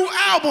the new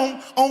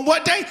album on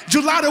what day?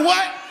 July the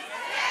what?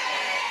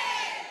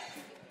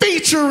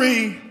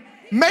 Featuring,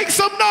 make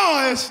some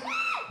noise,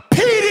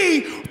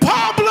 Petey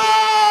Pablo!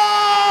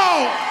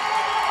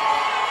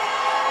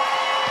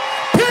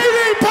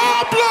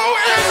 Pablo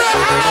in the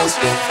house.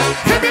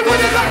 Hit me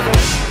with it like,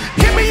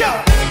 hit me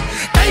up.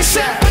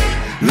 ASAP,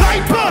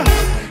 light blunt,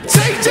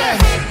 take that.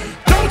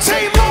 Don't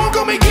take long,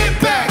 let me get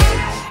back.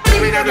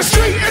 Meet me down the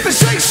street at the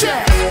Shake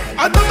Shack.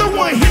 Another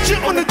one hit you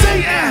on the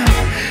day app.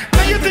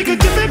 Now you think of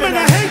different, man,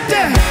 I hate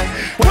that.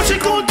 What you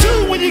gonna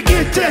do when you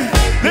get that?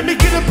 Let me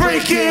get a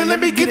break in, let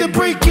me get a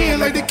break in.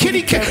 Like the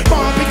kitty cat,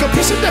 mom, pick a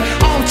piece of that.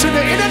 On to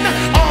the internet,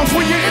 off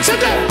when you're into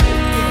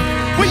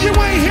that. When you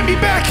ain't hit me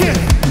back here.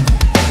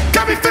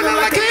 Got me feeling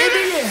like an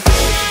idiot.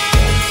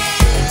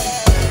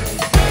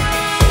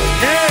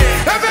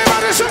 Yeah,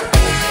 everybody shout.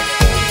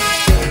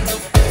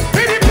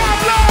 Petey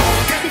Pablo.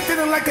 Got me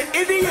feeling like an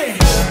idiot.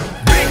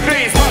 Big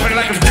things popping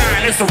like I'm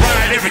dying. It's a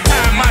ride every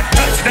time I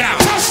touch down.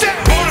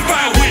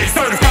 Bonafide with it,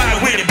 certified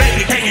with it,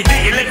 baby. Can you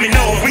dig it? Let me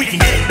know if we can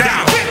get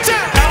down. I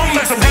don't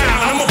mess around.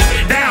 I'ma put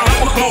it down.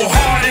 I'ma go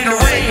hard in the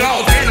ring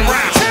all 10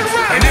 rounds.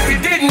 And if you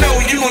didn't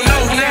know, you gon'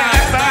 know now.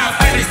 After I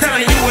finish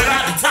telling you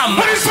without the time.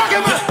 What is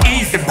fucking about?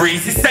 Easy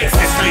breezy,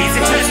 sexy sleazy,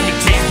 touch me,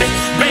 tease me.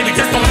 Baby,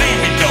 just don't leave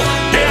me though.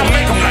 They don't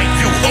make them like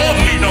you or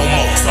me no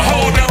more. So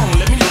hold on,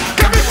 let me.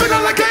 Got me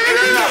feeling like an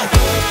idiot.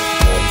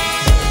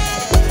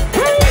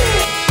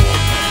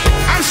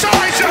 I'm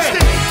sorry,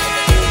 Justin.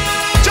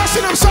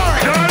 Justin, I'm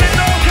sorry. Got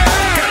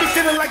me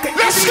feeling like an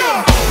idiot. Let's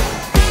go.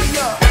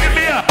 Hit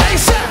me up.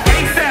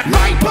 ASAP,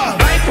 light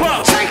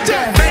up, take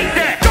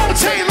that. Don't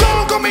take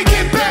long, let me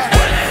get back.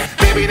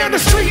 Baby down the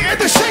street at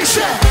the Shake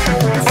Shack.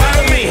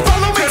 Follow me.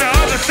 Follow me. To the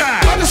other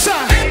side. Other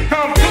side.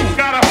 Come through,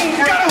 got a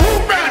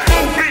hoop ride. So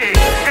big,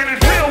 and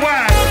it's real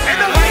wide. And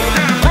the lights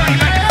shine bright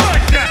like a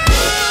sunshine.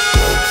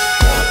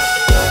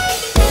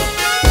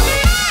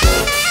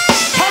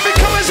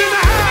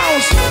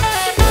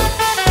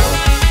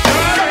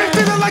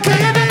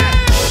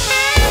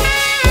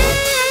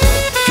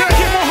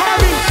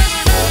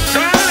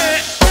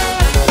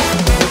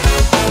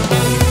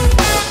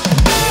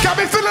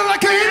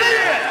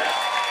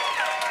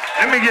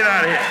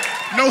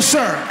 No,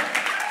 sir.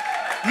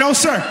 No,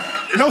 sir.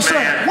 No,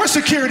 sir. Where's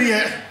security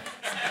at?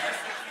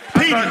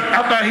 Petey.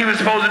 I thought he was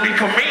supposed to be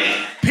for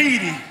me.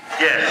 Petey.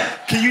 Yes.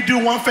 Can you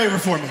do one favor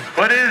for me?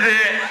 What is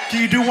it?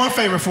 Can you do one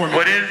favor for me?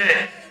 What is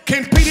it?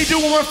 Can Petey do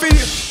one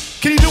favor?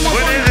 Can you do one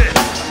What for me? is it?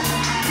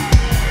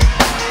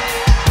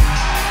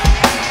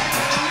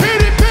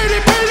 Petey, Petey,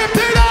 Petey,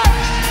 Petey.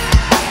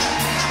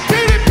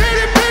 Petey,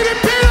 Petey, Petey,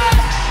 Petey.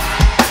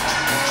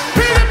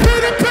 Petey,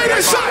 Petey,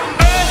 Petey, son.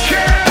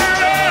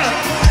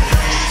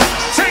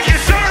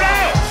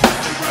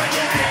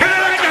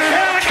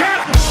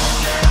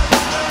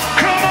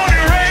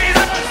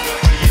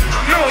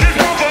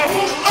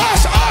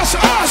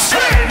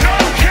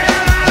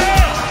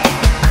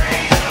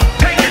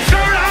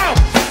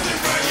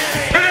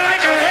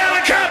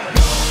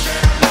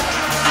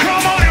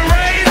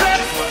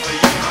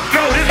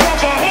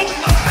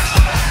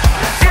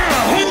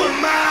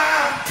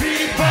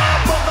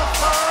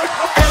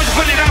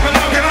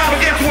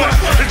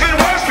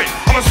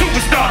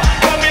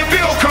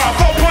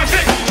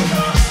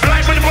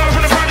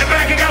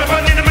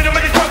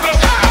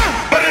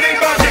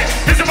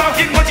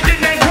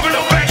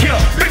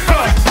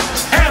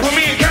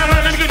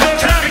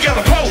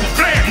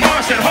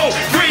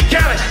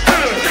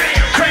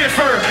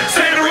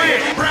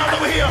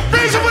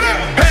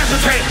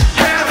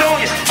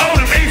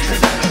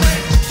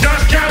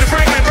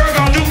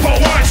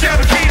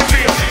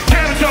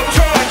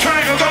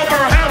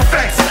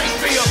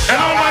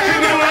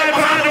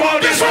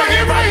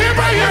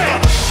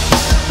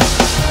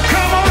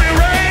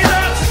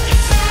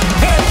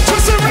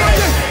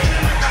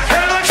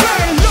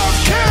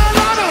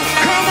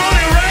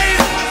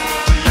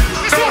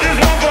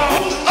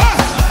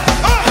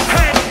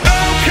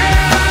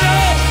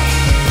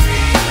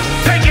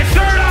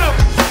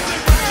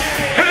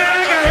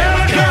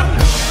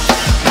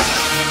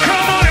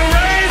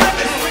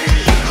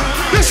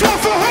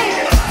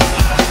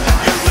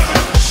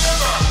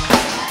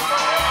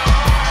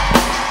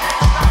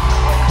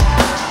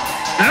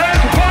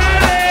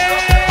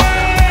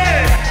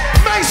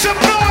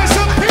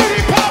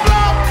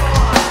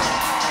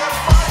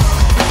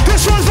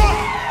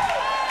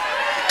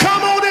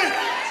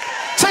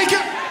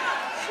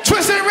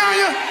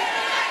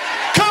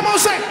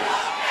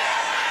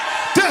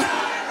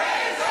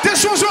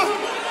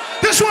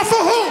 This one for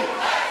who?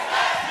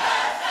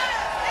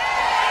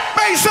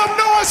 Make some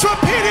noise for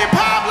Petey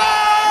Pablo!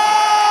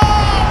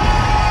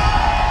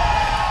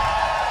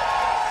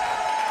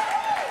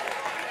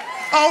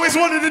 I always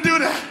wanted to do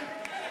that.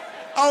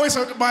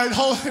 My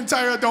whole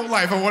entire adult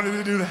life, I wanted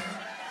to do that.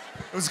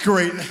 It was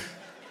great.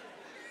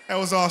 That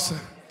was awesome.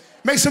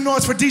 Make some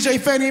noise for DJ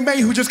Fannie Mae,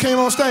 who just came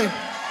on stage.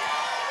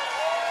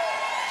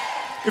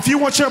 If you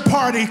want your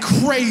party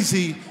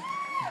crazy,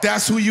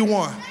 that's who you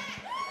want.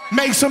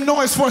 Make some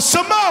noise for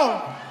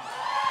Simone.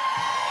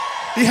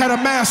 He had a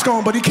mask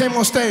on, but he came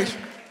on stage.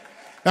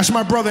 That's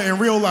my brother in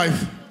real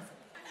life.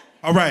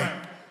 All right,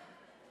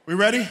 we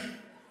ready?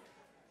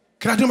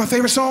 Can I do my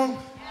favorite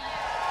song?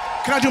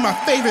 Can I do my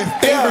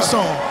favorite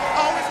song?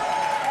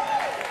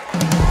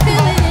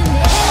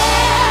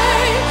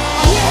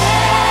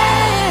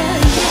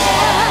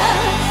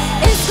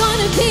 It's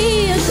gonna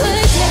be a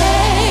good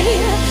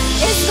day.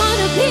 It's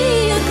gonna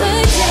be a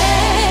good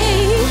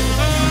day.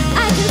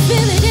 I can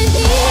feel it in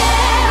the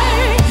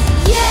air.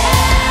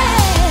 Yeah.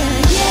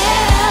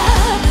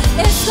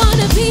 It's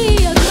gonna be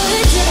a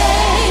good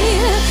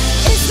day.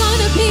 It's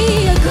gonna be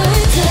a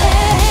good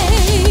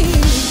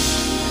day.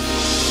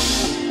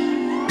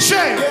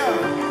 Shay,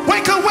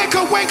 wake up, wake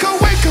up, wake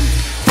up, wake up.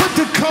 Put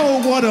the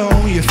cold water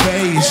on your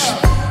face.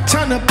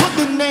 Time to put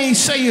the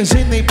naysayers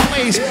in their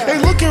place. They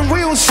looking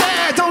real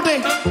sad, don't they?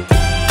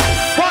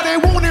 Why they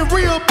want it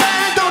real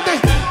bad, don't they?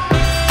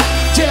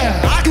 Yeah,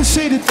 I can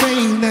say the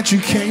thing that you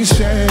can't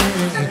say.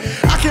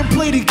 I can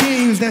play the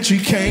games that you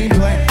can't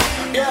play.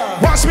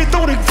 Watch me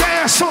throw the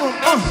gas on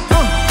them,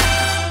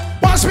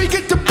 Watch me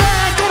get the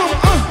bag on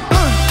them,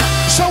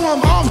 So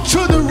I'm off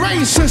to the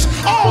races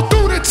all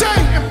through the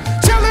day.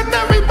 Telling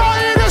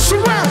everybody that's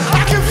around,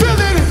 I can feel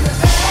it.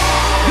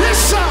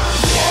 This up,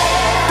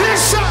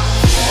 this up.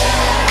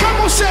 Come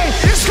on, say,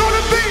 it's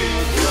gonna be.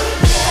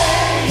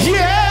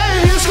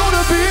 Yeah, it's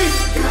gonna be.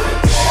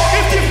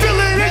 If you feel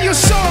it in your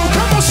soul,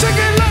 come on, sing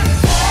it loud.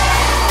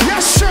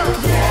 Yes, sir.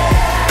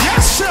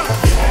 Yes, sir.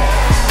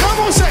 Come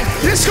on, say,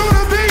 it's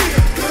gonna be.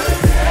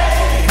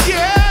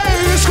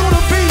 Yeah, it's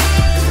gonna be.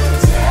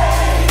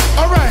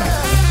 All right,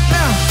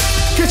 now,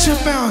 get your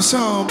bounce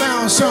on,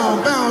 bounce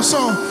on, bounce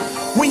on.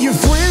 When your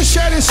friends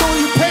share this on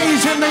your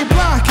page and they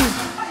block it,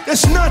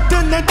 there's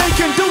nothing that they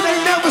can do, they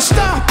never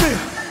stop it.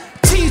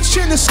 Teach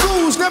in the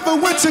schools, never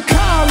went to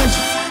college.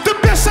 The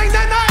best thing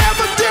that I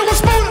ever did was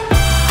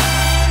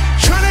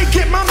trying to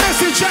get my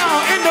message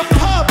out in the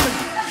public.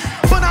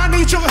 But I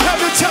need your help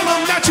to tell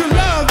them that you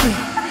love me.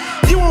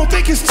 You won't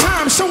think it's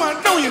time, so I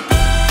know you.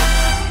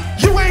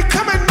 You ain't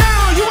coming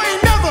now, you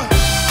ain't never.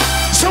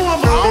 So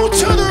I'm on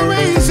to the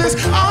races,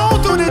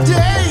 all through the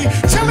day.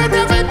 Telling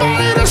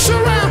everybody to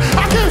surround,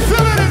 I can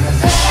feel it.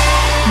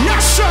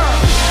 Yes, sir.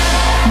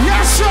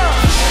 Yes, sir.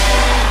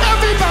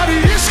 Everybody.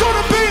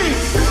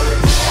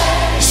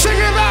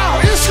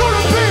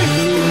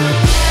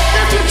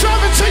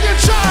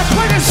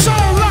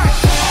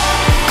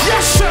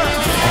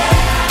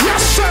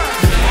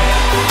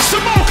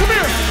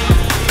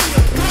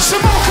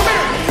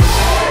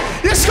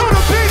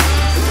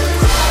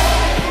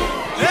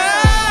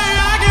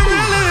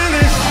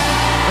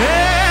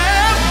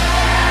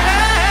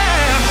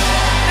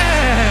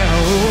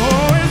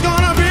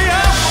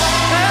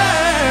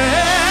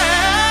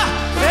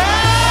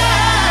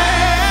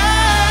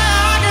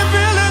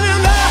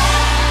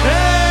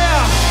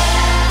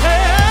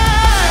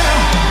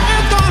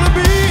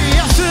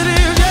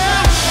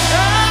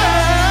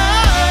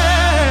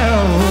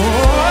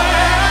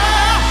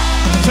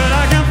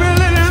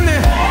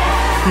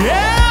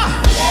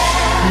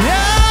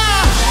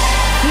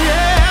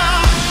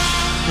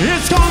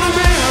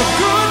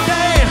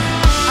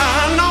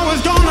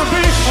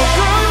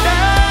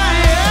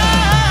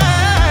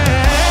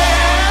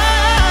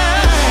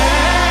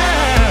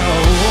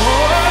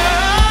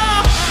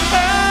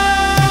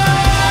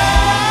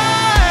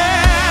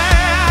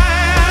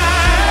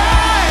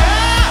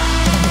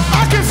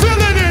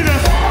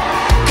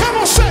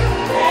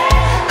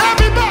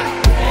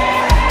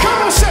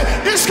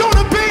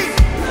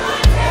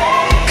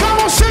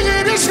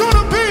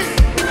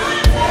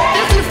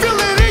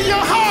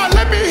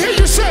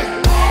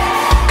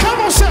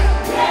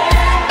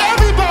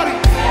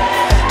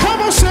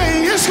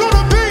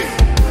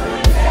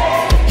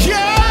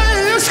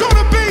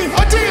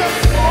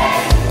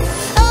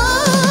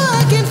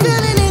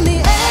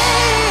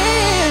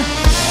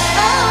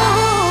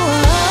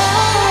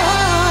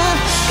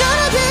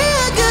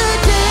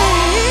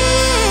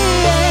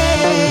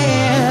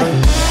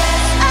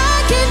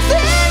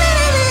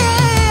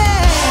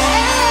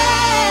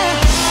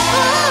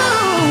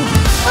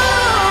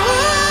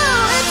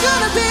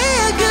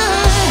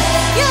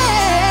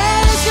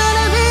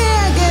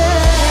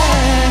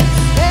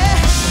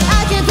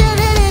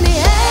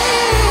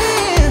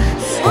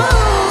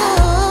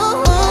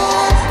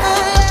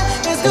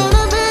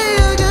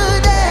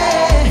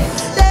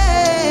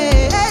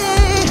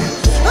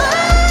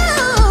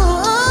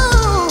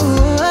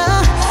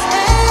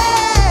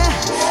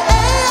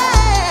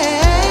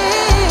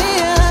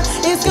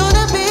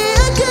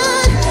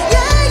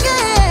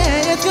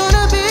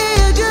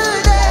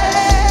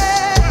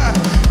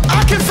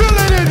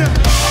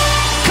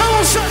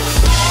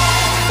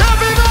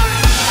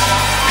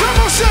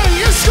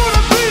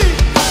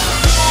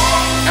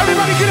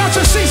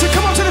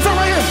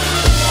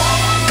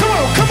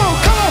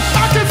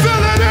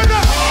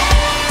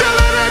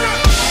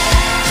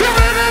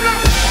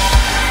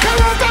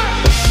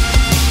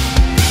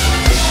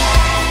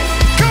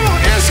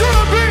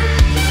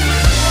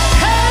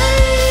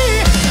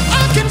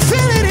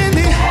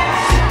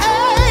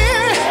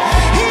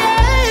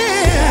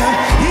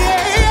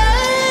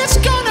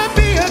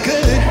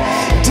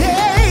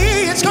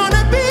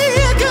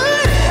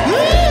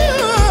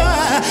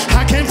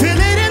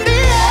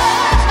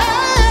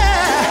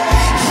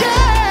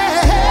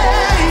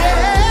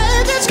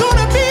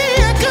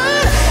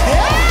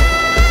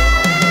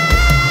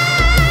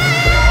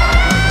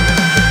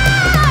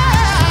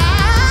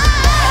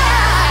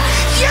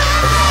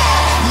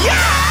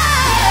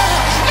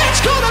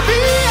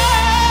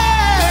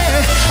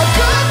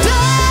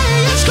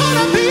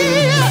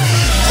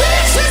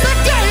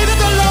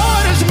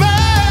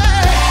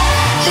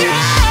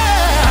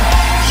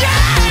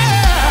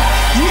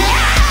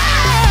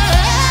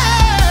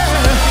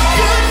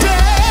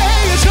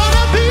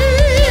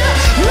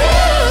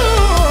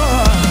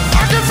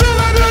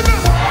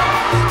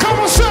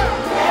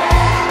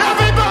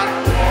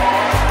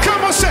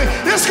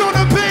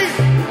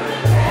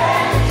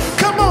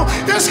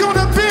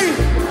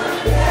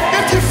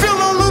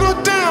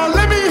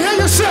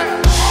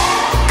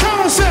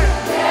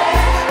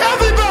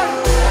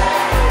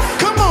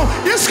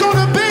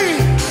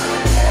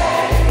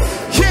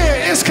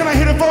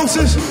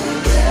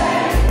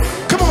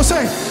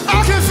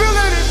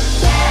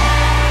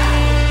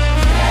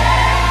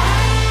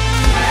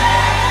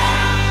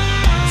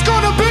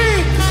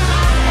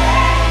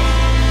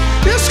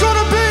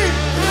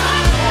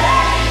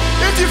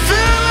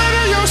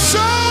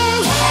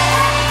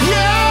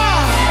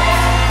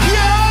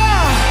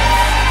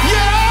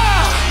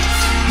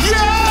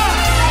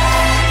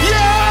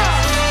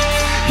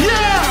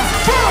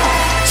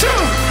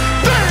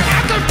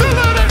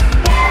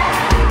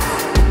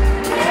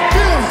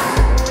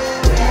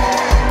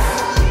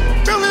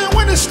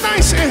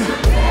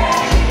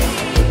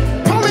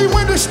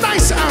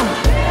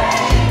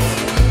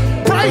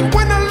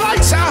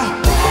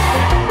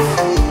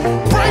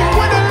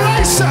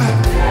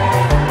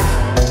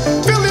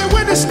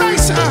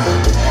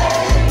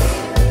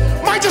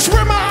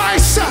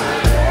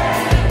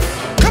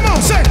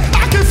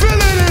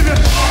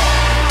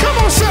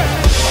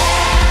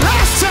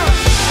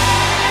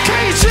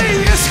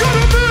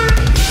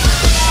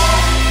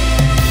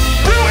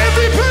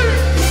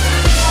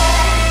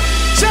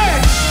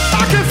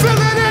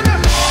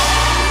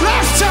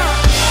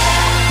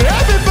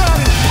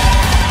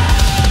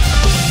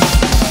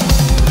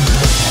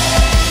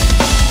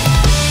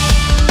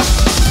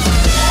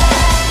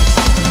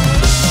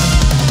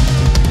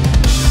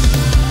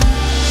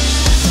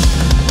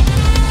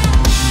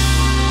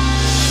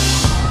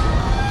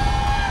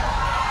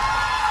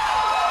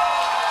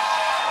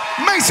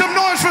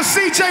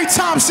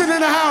 Thompson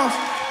in the house.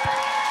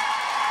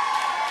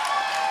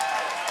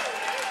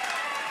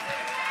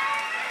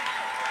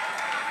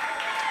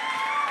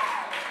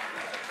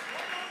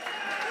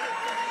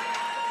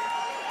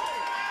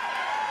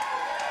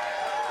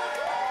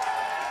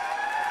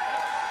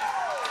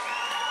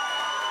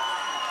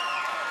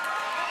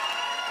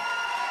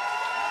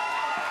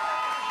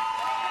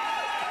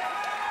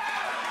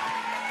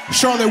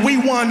 Charlotte, we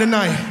won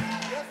tonight.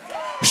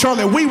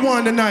 Charlotte, we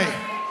won tonight.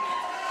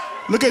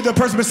 Look at the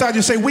person beside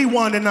you, say, we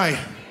won tonight.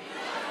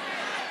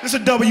 It's a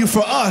W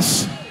for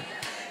us.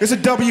 It's a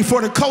W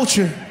for the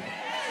culture.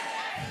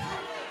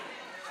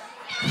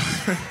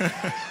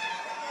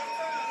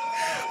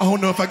 I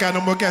don't know if I got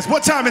no more guests.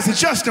 What time is it,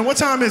 Justin? What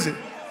time is it?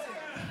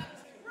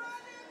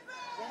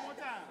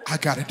 I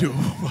gotta do it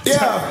one more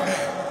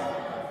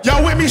time.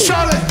 Y'all with me,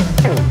 Charlotte?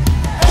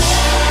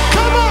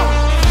 Come on.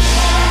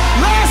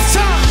 Last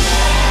time.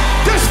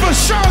 This for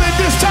Charlotte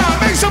this time.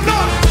 Make some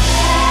noise.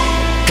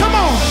 Come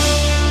on.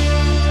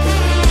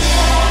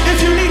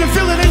 If you need to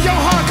feel it in your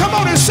heart, come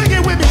on and sing it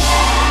with me.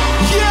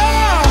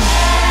 Yeah.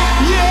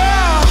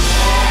 Yeah.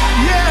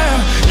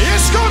 Yeah.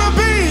 It's gonna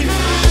be.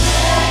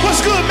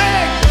 What's good,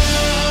 man?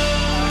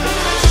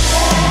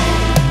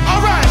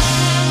 All right.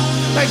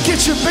 Like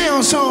get your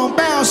bounce on,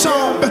 bounce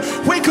on.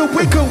 Wake up,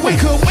 wake up,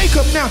 wake up, wake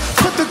up now.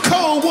 Put the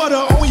cold water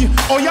on you.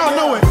 Oh, y'all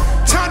know it.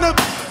 Time to.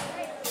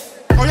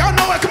 Oh, y'all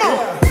know it. Come on.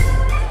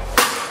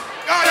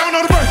 Oh, y'all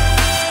know the verse.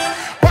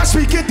 Watch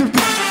me get the.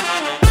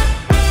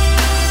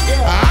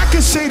 I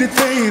can say the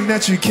thing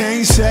that you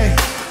can't say.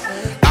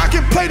 I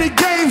can play the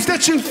games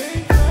that you.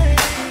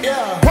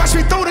 Watch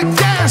me throw the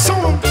gas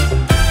on them.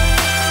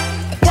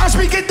 Watch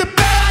me get the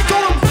bag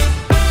on them.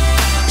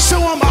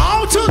 So I'm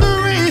on to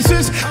the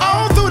races,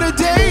 all through the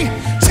day,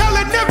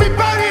 telling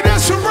everybody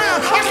that's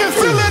around. I can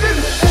feel it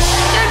in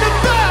the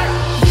back,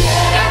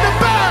 in the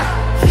back.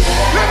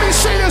 Let me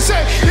see you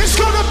say, it's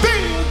gonna be.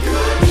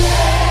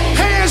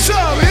 Hands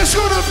up, it's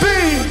gonna be.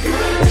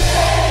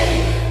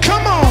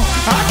 Come on,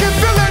 I can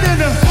feel it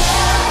in the.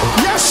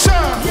 Yes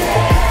sir,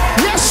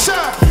 yes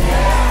sir.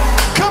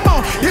 Come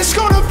on, it's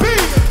gonna be.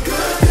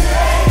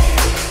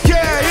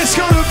 Yeah, it's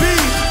gonna be.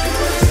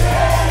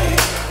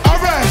 All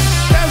right,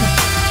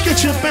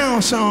 get your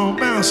bounce on,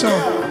 bounce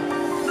on.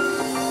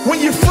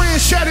 When your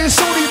friends share this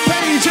on their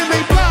page and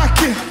they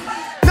block it,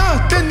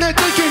 nothing that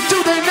they can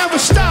do, they never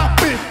stop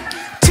it.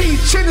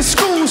 Teach in the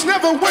schools,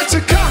 never went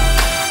to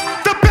college.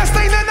 The best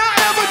thing that I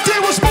ever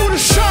did was move to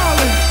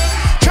Charlotte.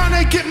 Trying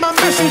to get my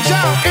message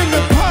out in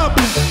the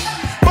public.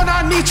 But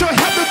I need your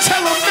help to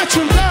tell them that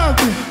you love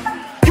me.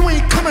 You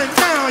ain't coming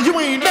down, you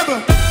ain't never.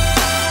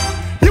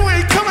 You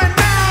ain't coming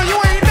down, you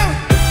ain't never.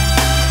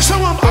 So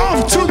I'm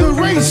off to the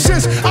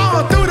races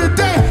all through the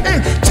day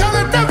and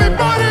telling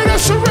everybody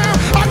that's around.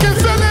 I can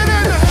feel it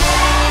in the.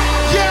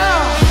 Yeah,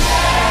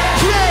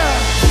 yeah,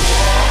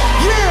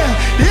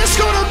 yeah. It's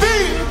gonna be.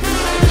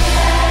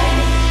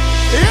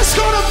 It's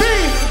gonna be.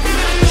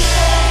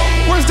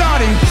 Where's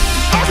Dottie?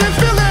 I can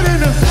feel it in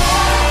the.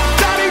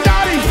 Dottie,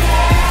 Dottie,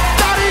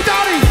 Dottie,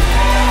 Dottie,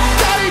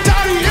 Dottie,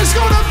 Dottie. It's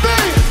gonna be.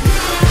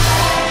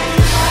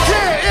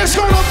 Yeah, it's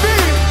gonna be.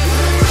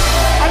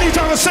 I need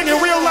y'all to sing it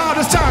real loud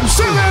this time.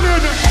 Sing it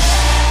in the.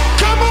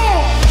 Come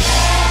on,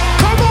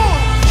 come on,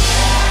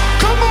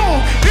 come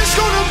on. It's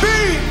gonna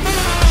be.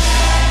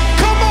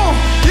 Come on,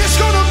 it's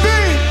gonna be.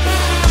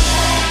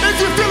 If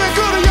you're feeling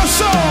good in your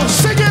soul,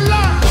 sing it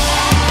loud.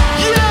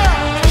 Yeah.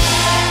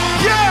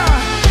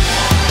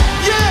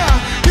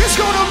 It's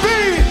gonna be.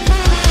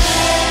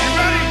 You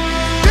ready?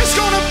 It's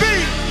gonna be.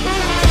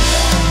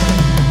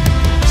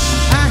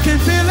 I can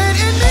feel it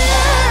in the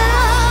air.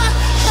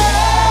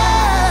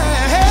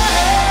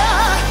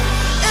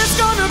 It's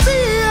gonna be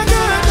a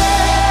good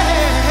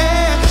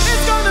day.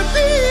 It's gonna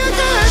be a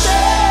good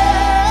day.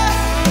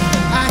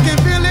 I can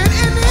feel it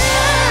in the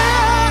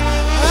air.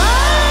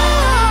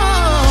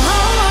 Oh,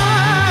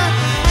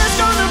 it's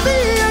gonna be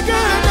a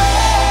good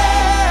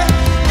day.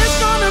 It's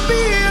gonna be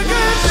a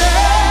good day.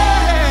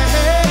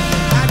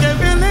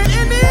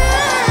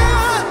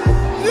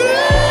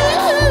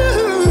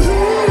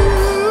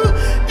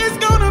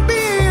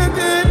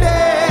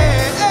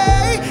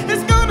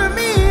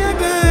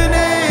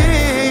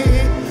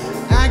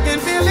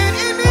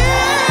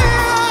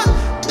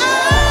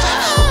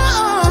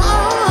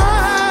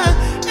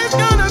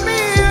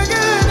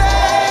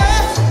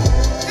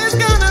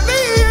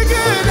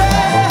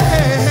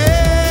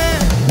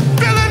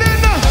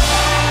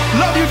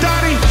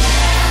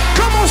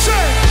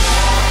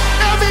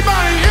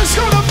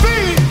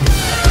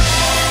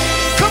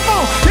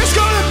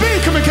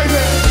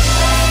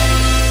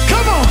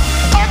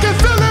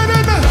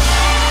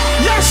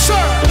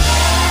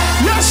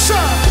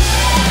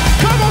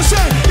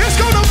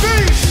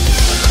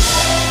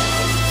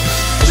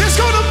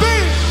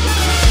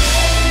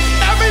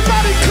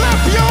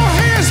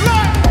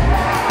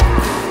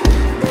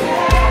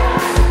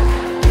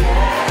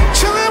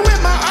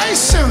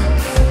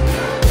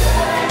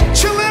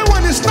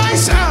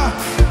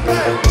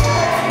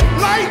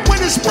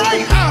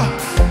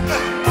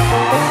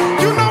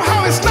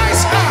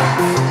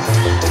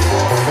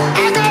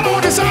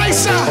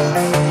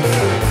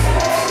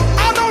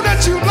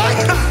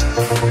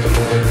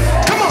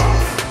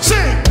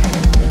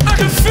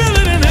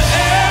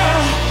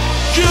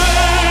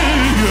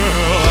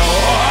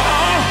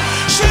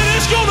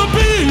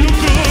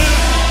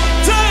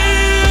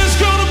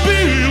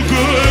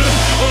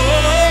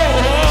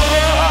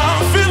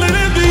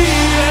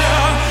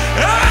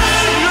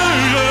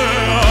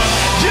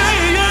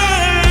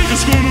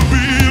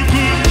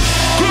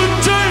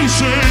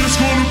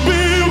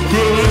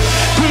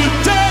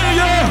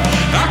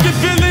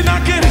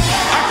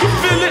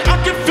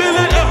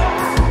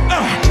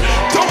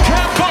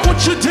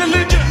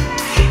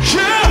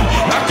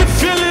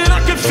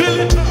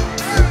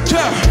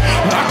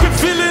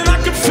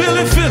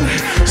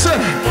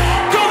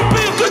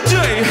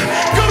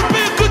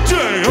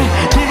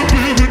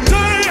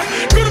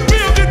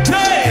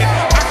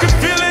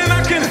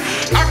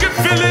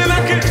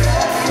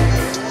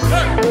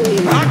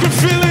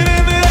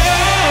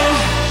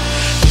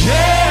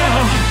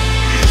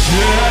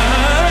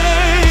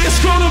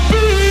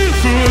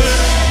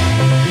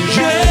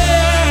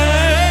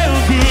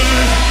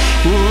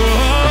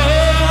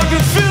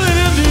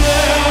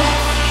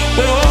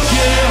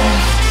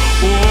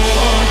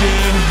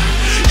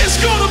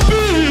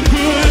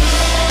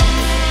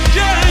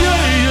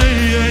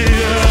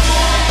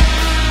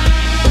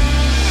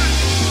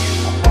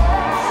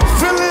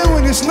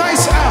 it's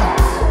nice out.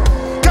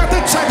 Got the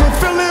type of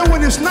feeling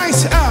when it's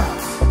nice out.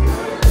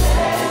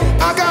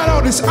 I got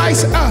all this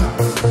ice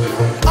out.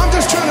 I'm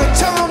just trying to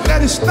tell them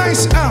that it's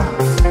nice out.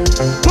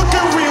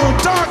 Looking real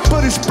dark,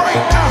 but it's bright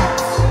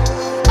out.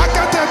 I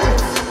got that.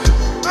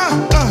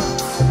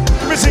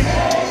 Let me see.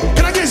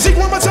 Can I get Zeke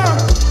one more time?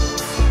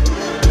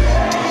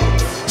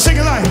 Sing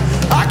it like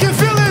I can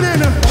feel it in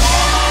the.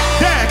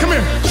 Yeah, come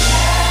here.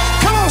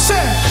 Come on, say.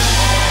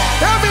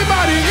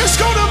 Everybody, it's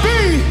gonna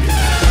be.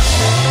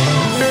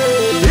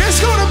 It's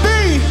gonna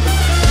be.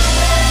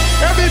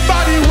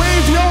 Everybody,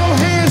 wave your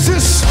hands.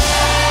 It's.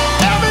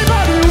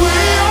 Everybody,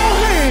 wave your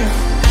hands.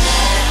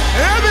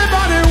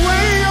 Everybody,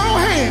 wave your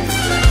hands.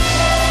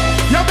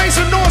 Y'all make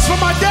some noise for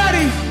my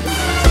daddy.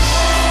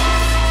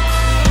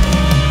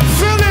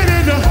 Feel it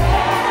in the.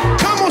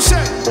 Come on,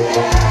 say.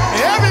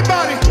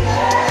 Everybody.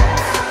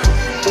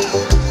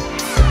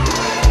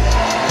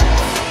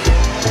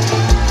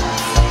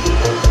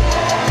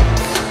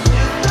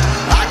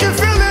 I can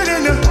feel it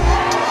in the.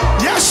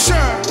 Yes,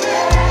 sir.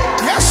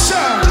 Yes,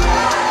 sir.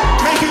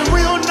 Make it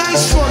real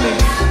nice for me.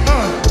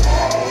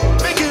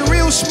 Make it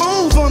real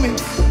smooth for me.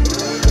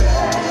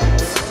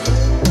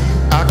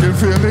 I can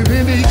feel it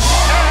in the air.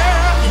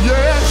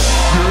 Yes,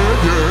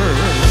 yeah, yeah.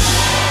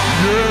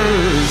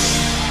 Yes.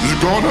 It's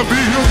gonna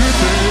be a good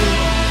day.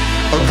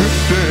 A good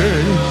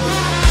day.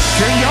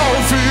 Can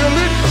y'all feel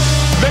it?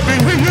 Let me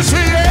hear you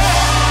say it.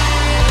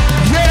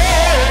 Yeah.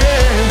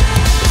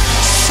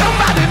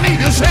 Somebody need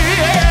to say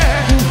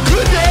it.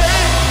 Good day.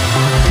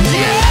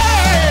 Yeah.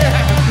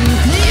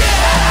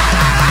 Yeah.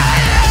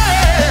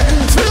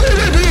 Feel it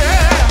in the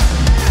air.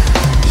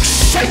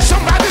 Shake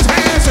somebody's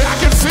hand. Say, I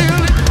can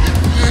feel it.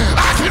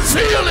 I can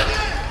feel it.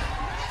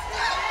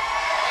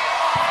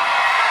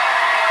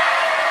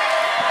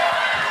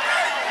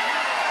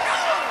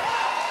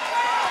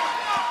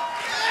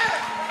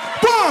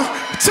 One,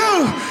 two,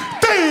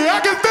 three. I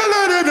can feel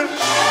it in the.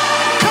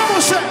 Come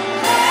on, say.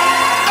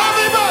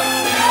 Everybody.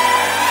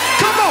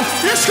 Come on.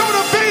 It's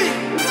gonna be.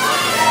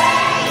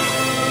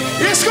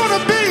 It's gonna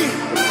be.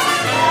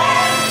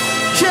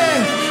 Yeah.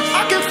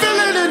 I can feel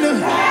it in the.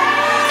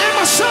 In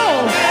my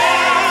soul.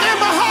 In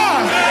my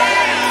heart.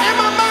 In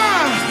my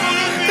mind.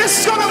 This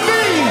is gonna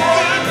be.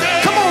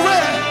 Come on,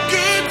 Red.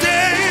 Good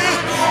day.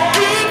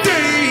 Good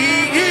day.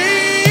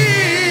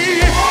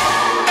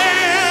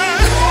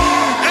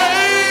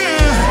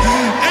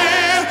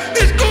 And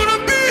it's gonna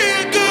be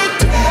a good.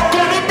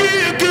 Gonna be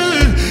a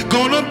good.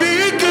 Gonna be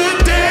a good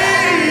day.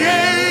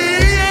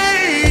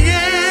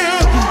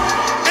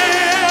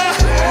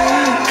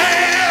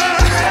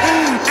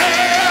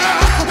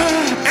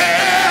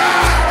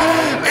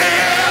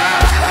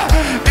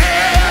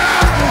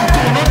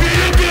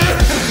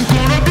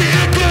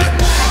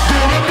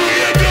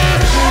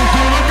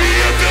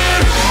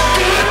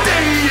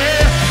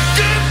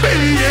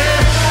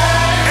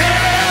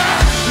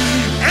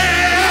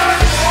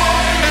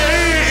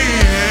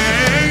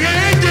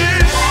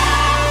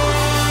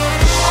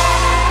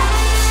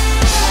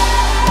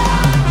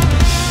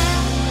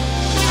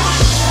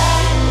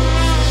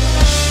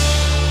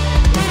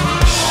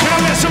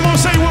 Someone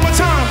say it one more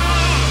time.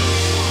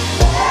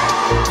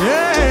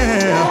 Yeah,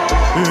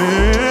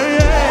 yeah,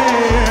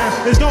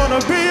 yeah. It's gonna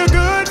be a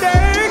good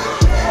day.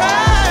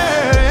 Yeah,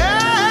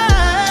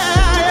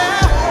 yeah,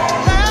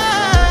 yeah.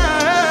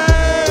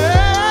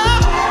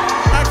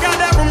 I got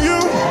that from you.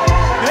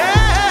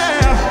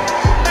 Yeah,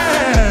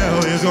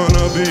 yeah. It's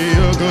gonna be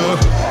a good.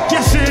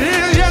 Yes, it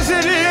is. Yes,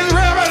 it is.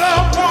 Rev it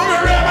up,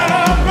 woman. Rev it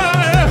up,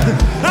 man.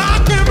 I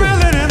can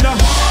feel it in the.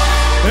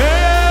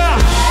 Yeah,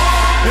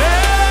 yeah.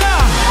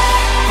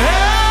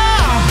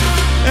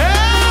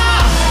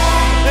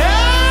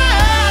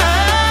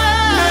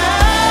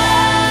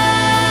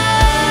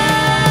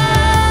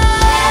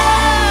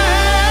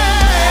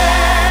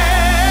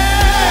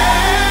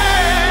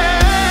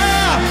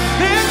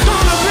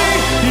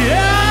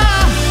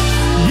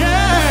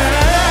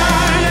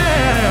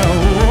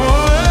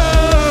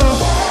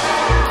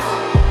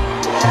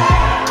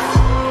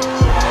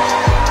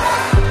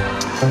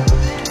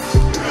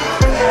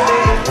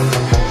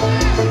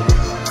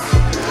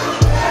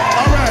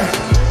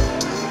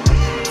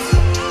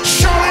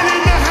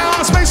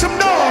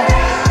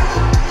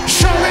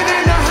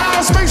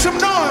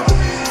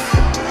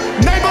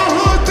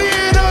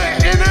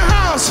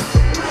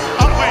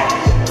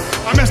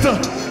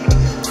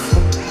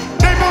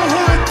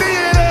 Neighborhood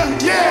theater,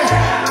 yeah.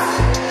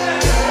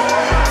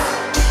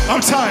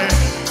 I'm tired.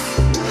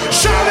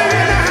 Charlotte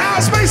in the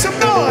house, make some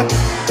noise.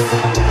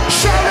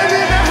 Charlotte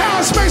in the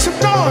house, make some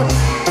noise.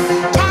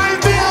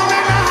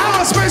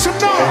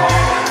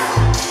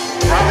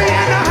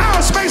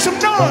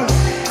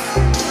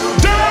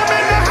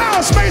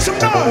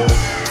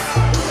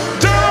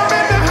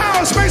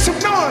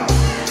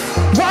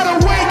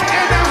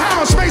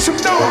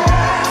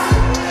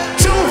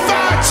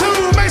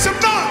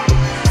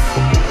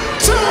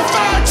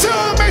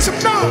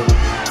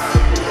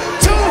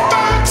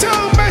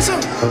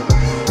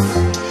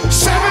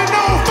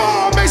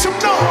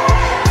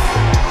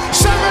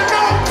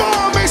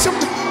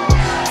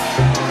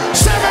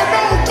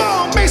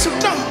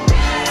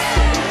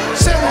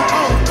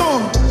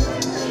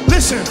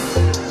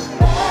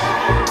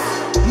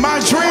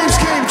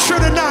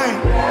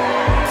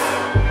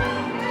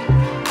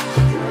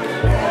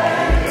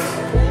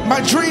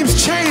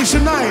 dreams change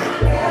tonight.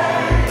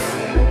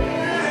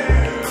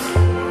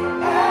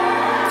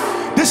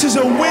 This is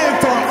a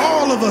win for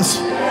all of us.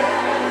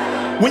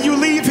 When you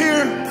leave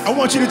here, I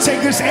want you to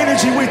take this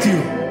energy with you.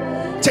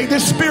 Take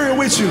this spirit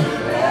with you.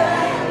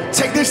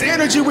 Take this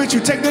energy with you.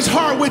 Take this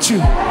heart with you.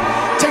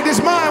 Take this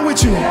mind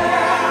with you.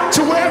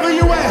 To wherever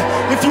you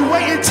at. If you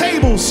waiting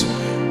tables,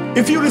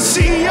 if you're the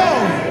CEO,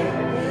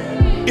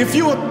 if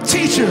you're a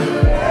teacher,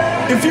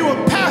 if you're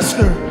a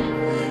pastor,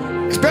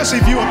 especially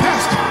if you're a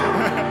pastor,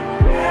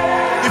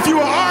 if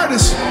you're an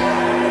artist,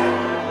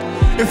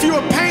 if you're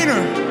a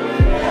painter,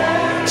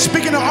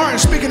 speaking of art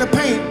and speaking of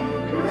paint,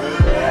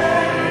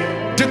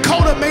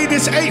 Dakota made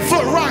this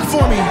 8-foot rock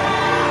for me.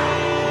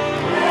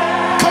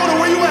 Dakota,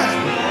 where you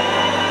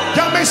at?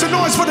 Y'all make some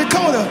noise for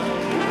Dakota.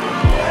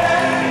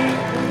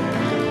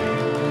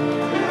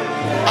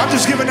 I'm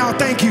just giving out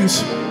thank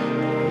yous.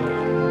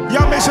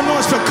 Y'all make some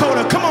noise for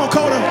Dakota. Come on,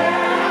 Dakota.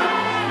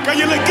 Girl,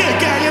 you look good,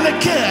 girl. You look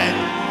good.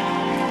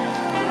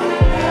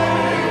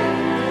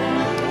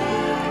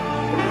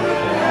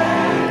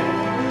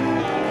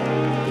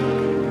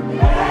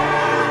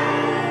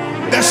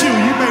 That's you.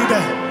 You made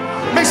that.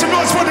 Make some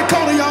noise for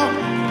Dakota, y'all.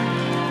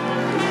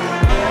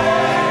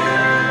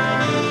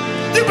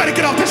 You better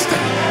get off this thing.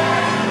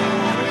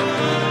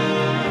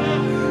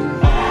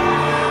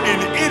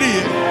 An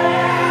idiot.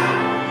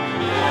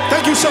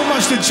 Thank you so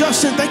much to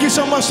Justin. Thank you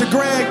so much to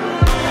Greg.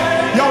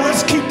 Y'all,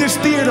 let's keep this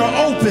theater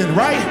open,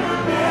 right?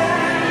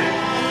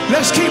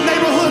 Let's keep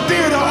neighborhood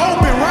theater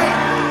open, right?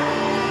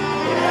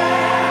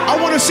 I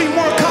want to see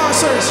more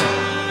concerts.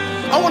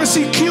 I want to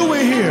see Q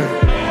in here.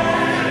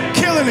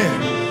 Killing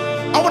it.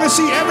 I want to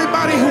see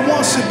everybody who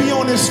wants to be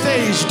on this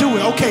stage do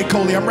it. Okay,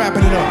 Coley, I'm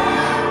wrapping it up.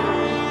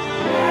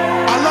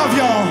 I love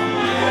y'all.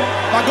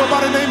 I go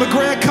by the name of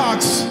Greg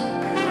Cox,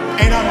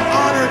 and I'm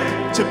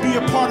honored to be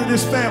a part of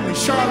this family.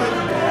 Charlotte,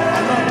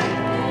 I love you.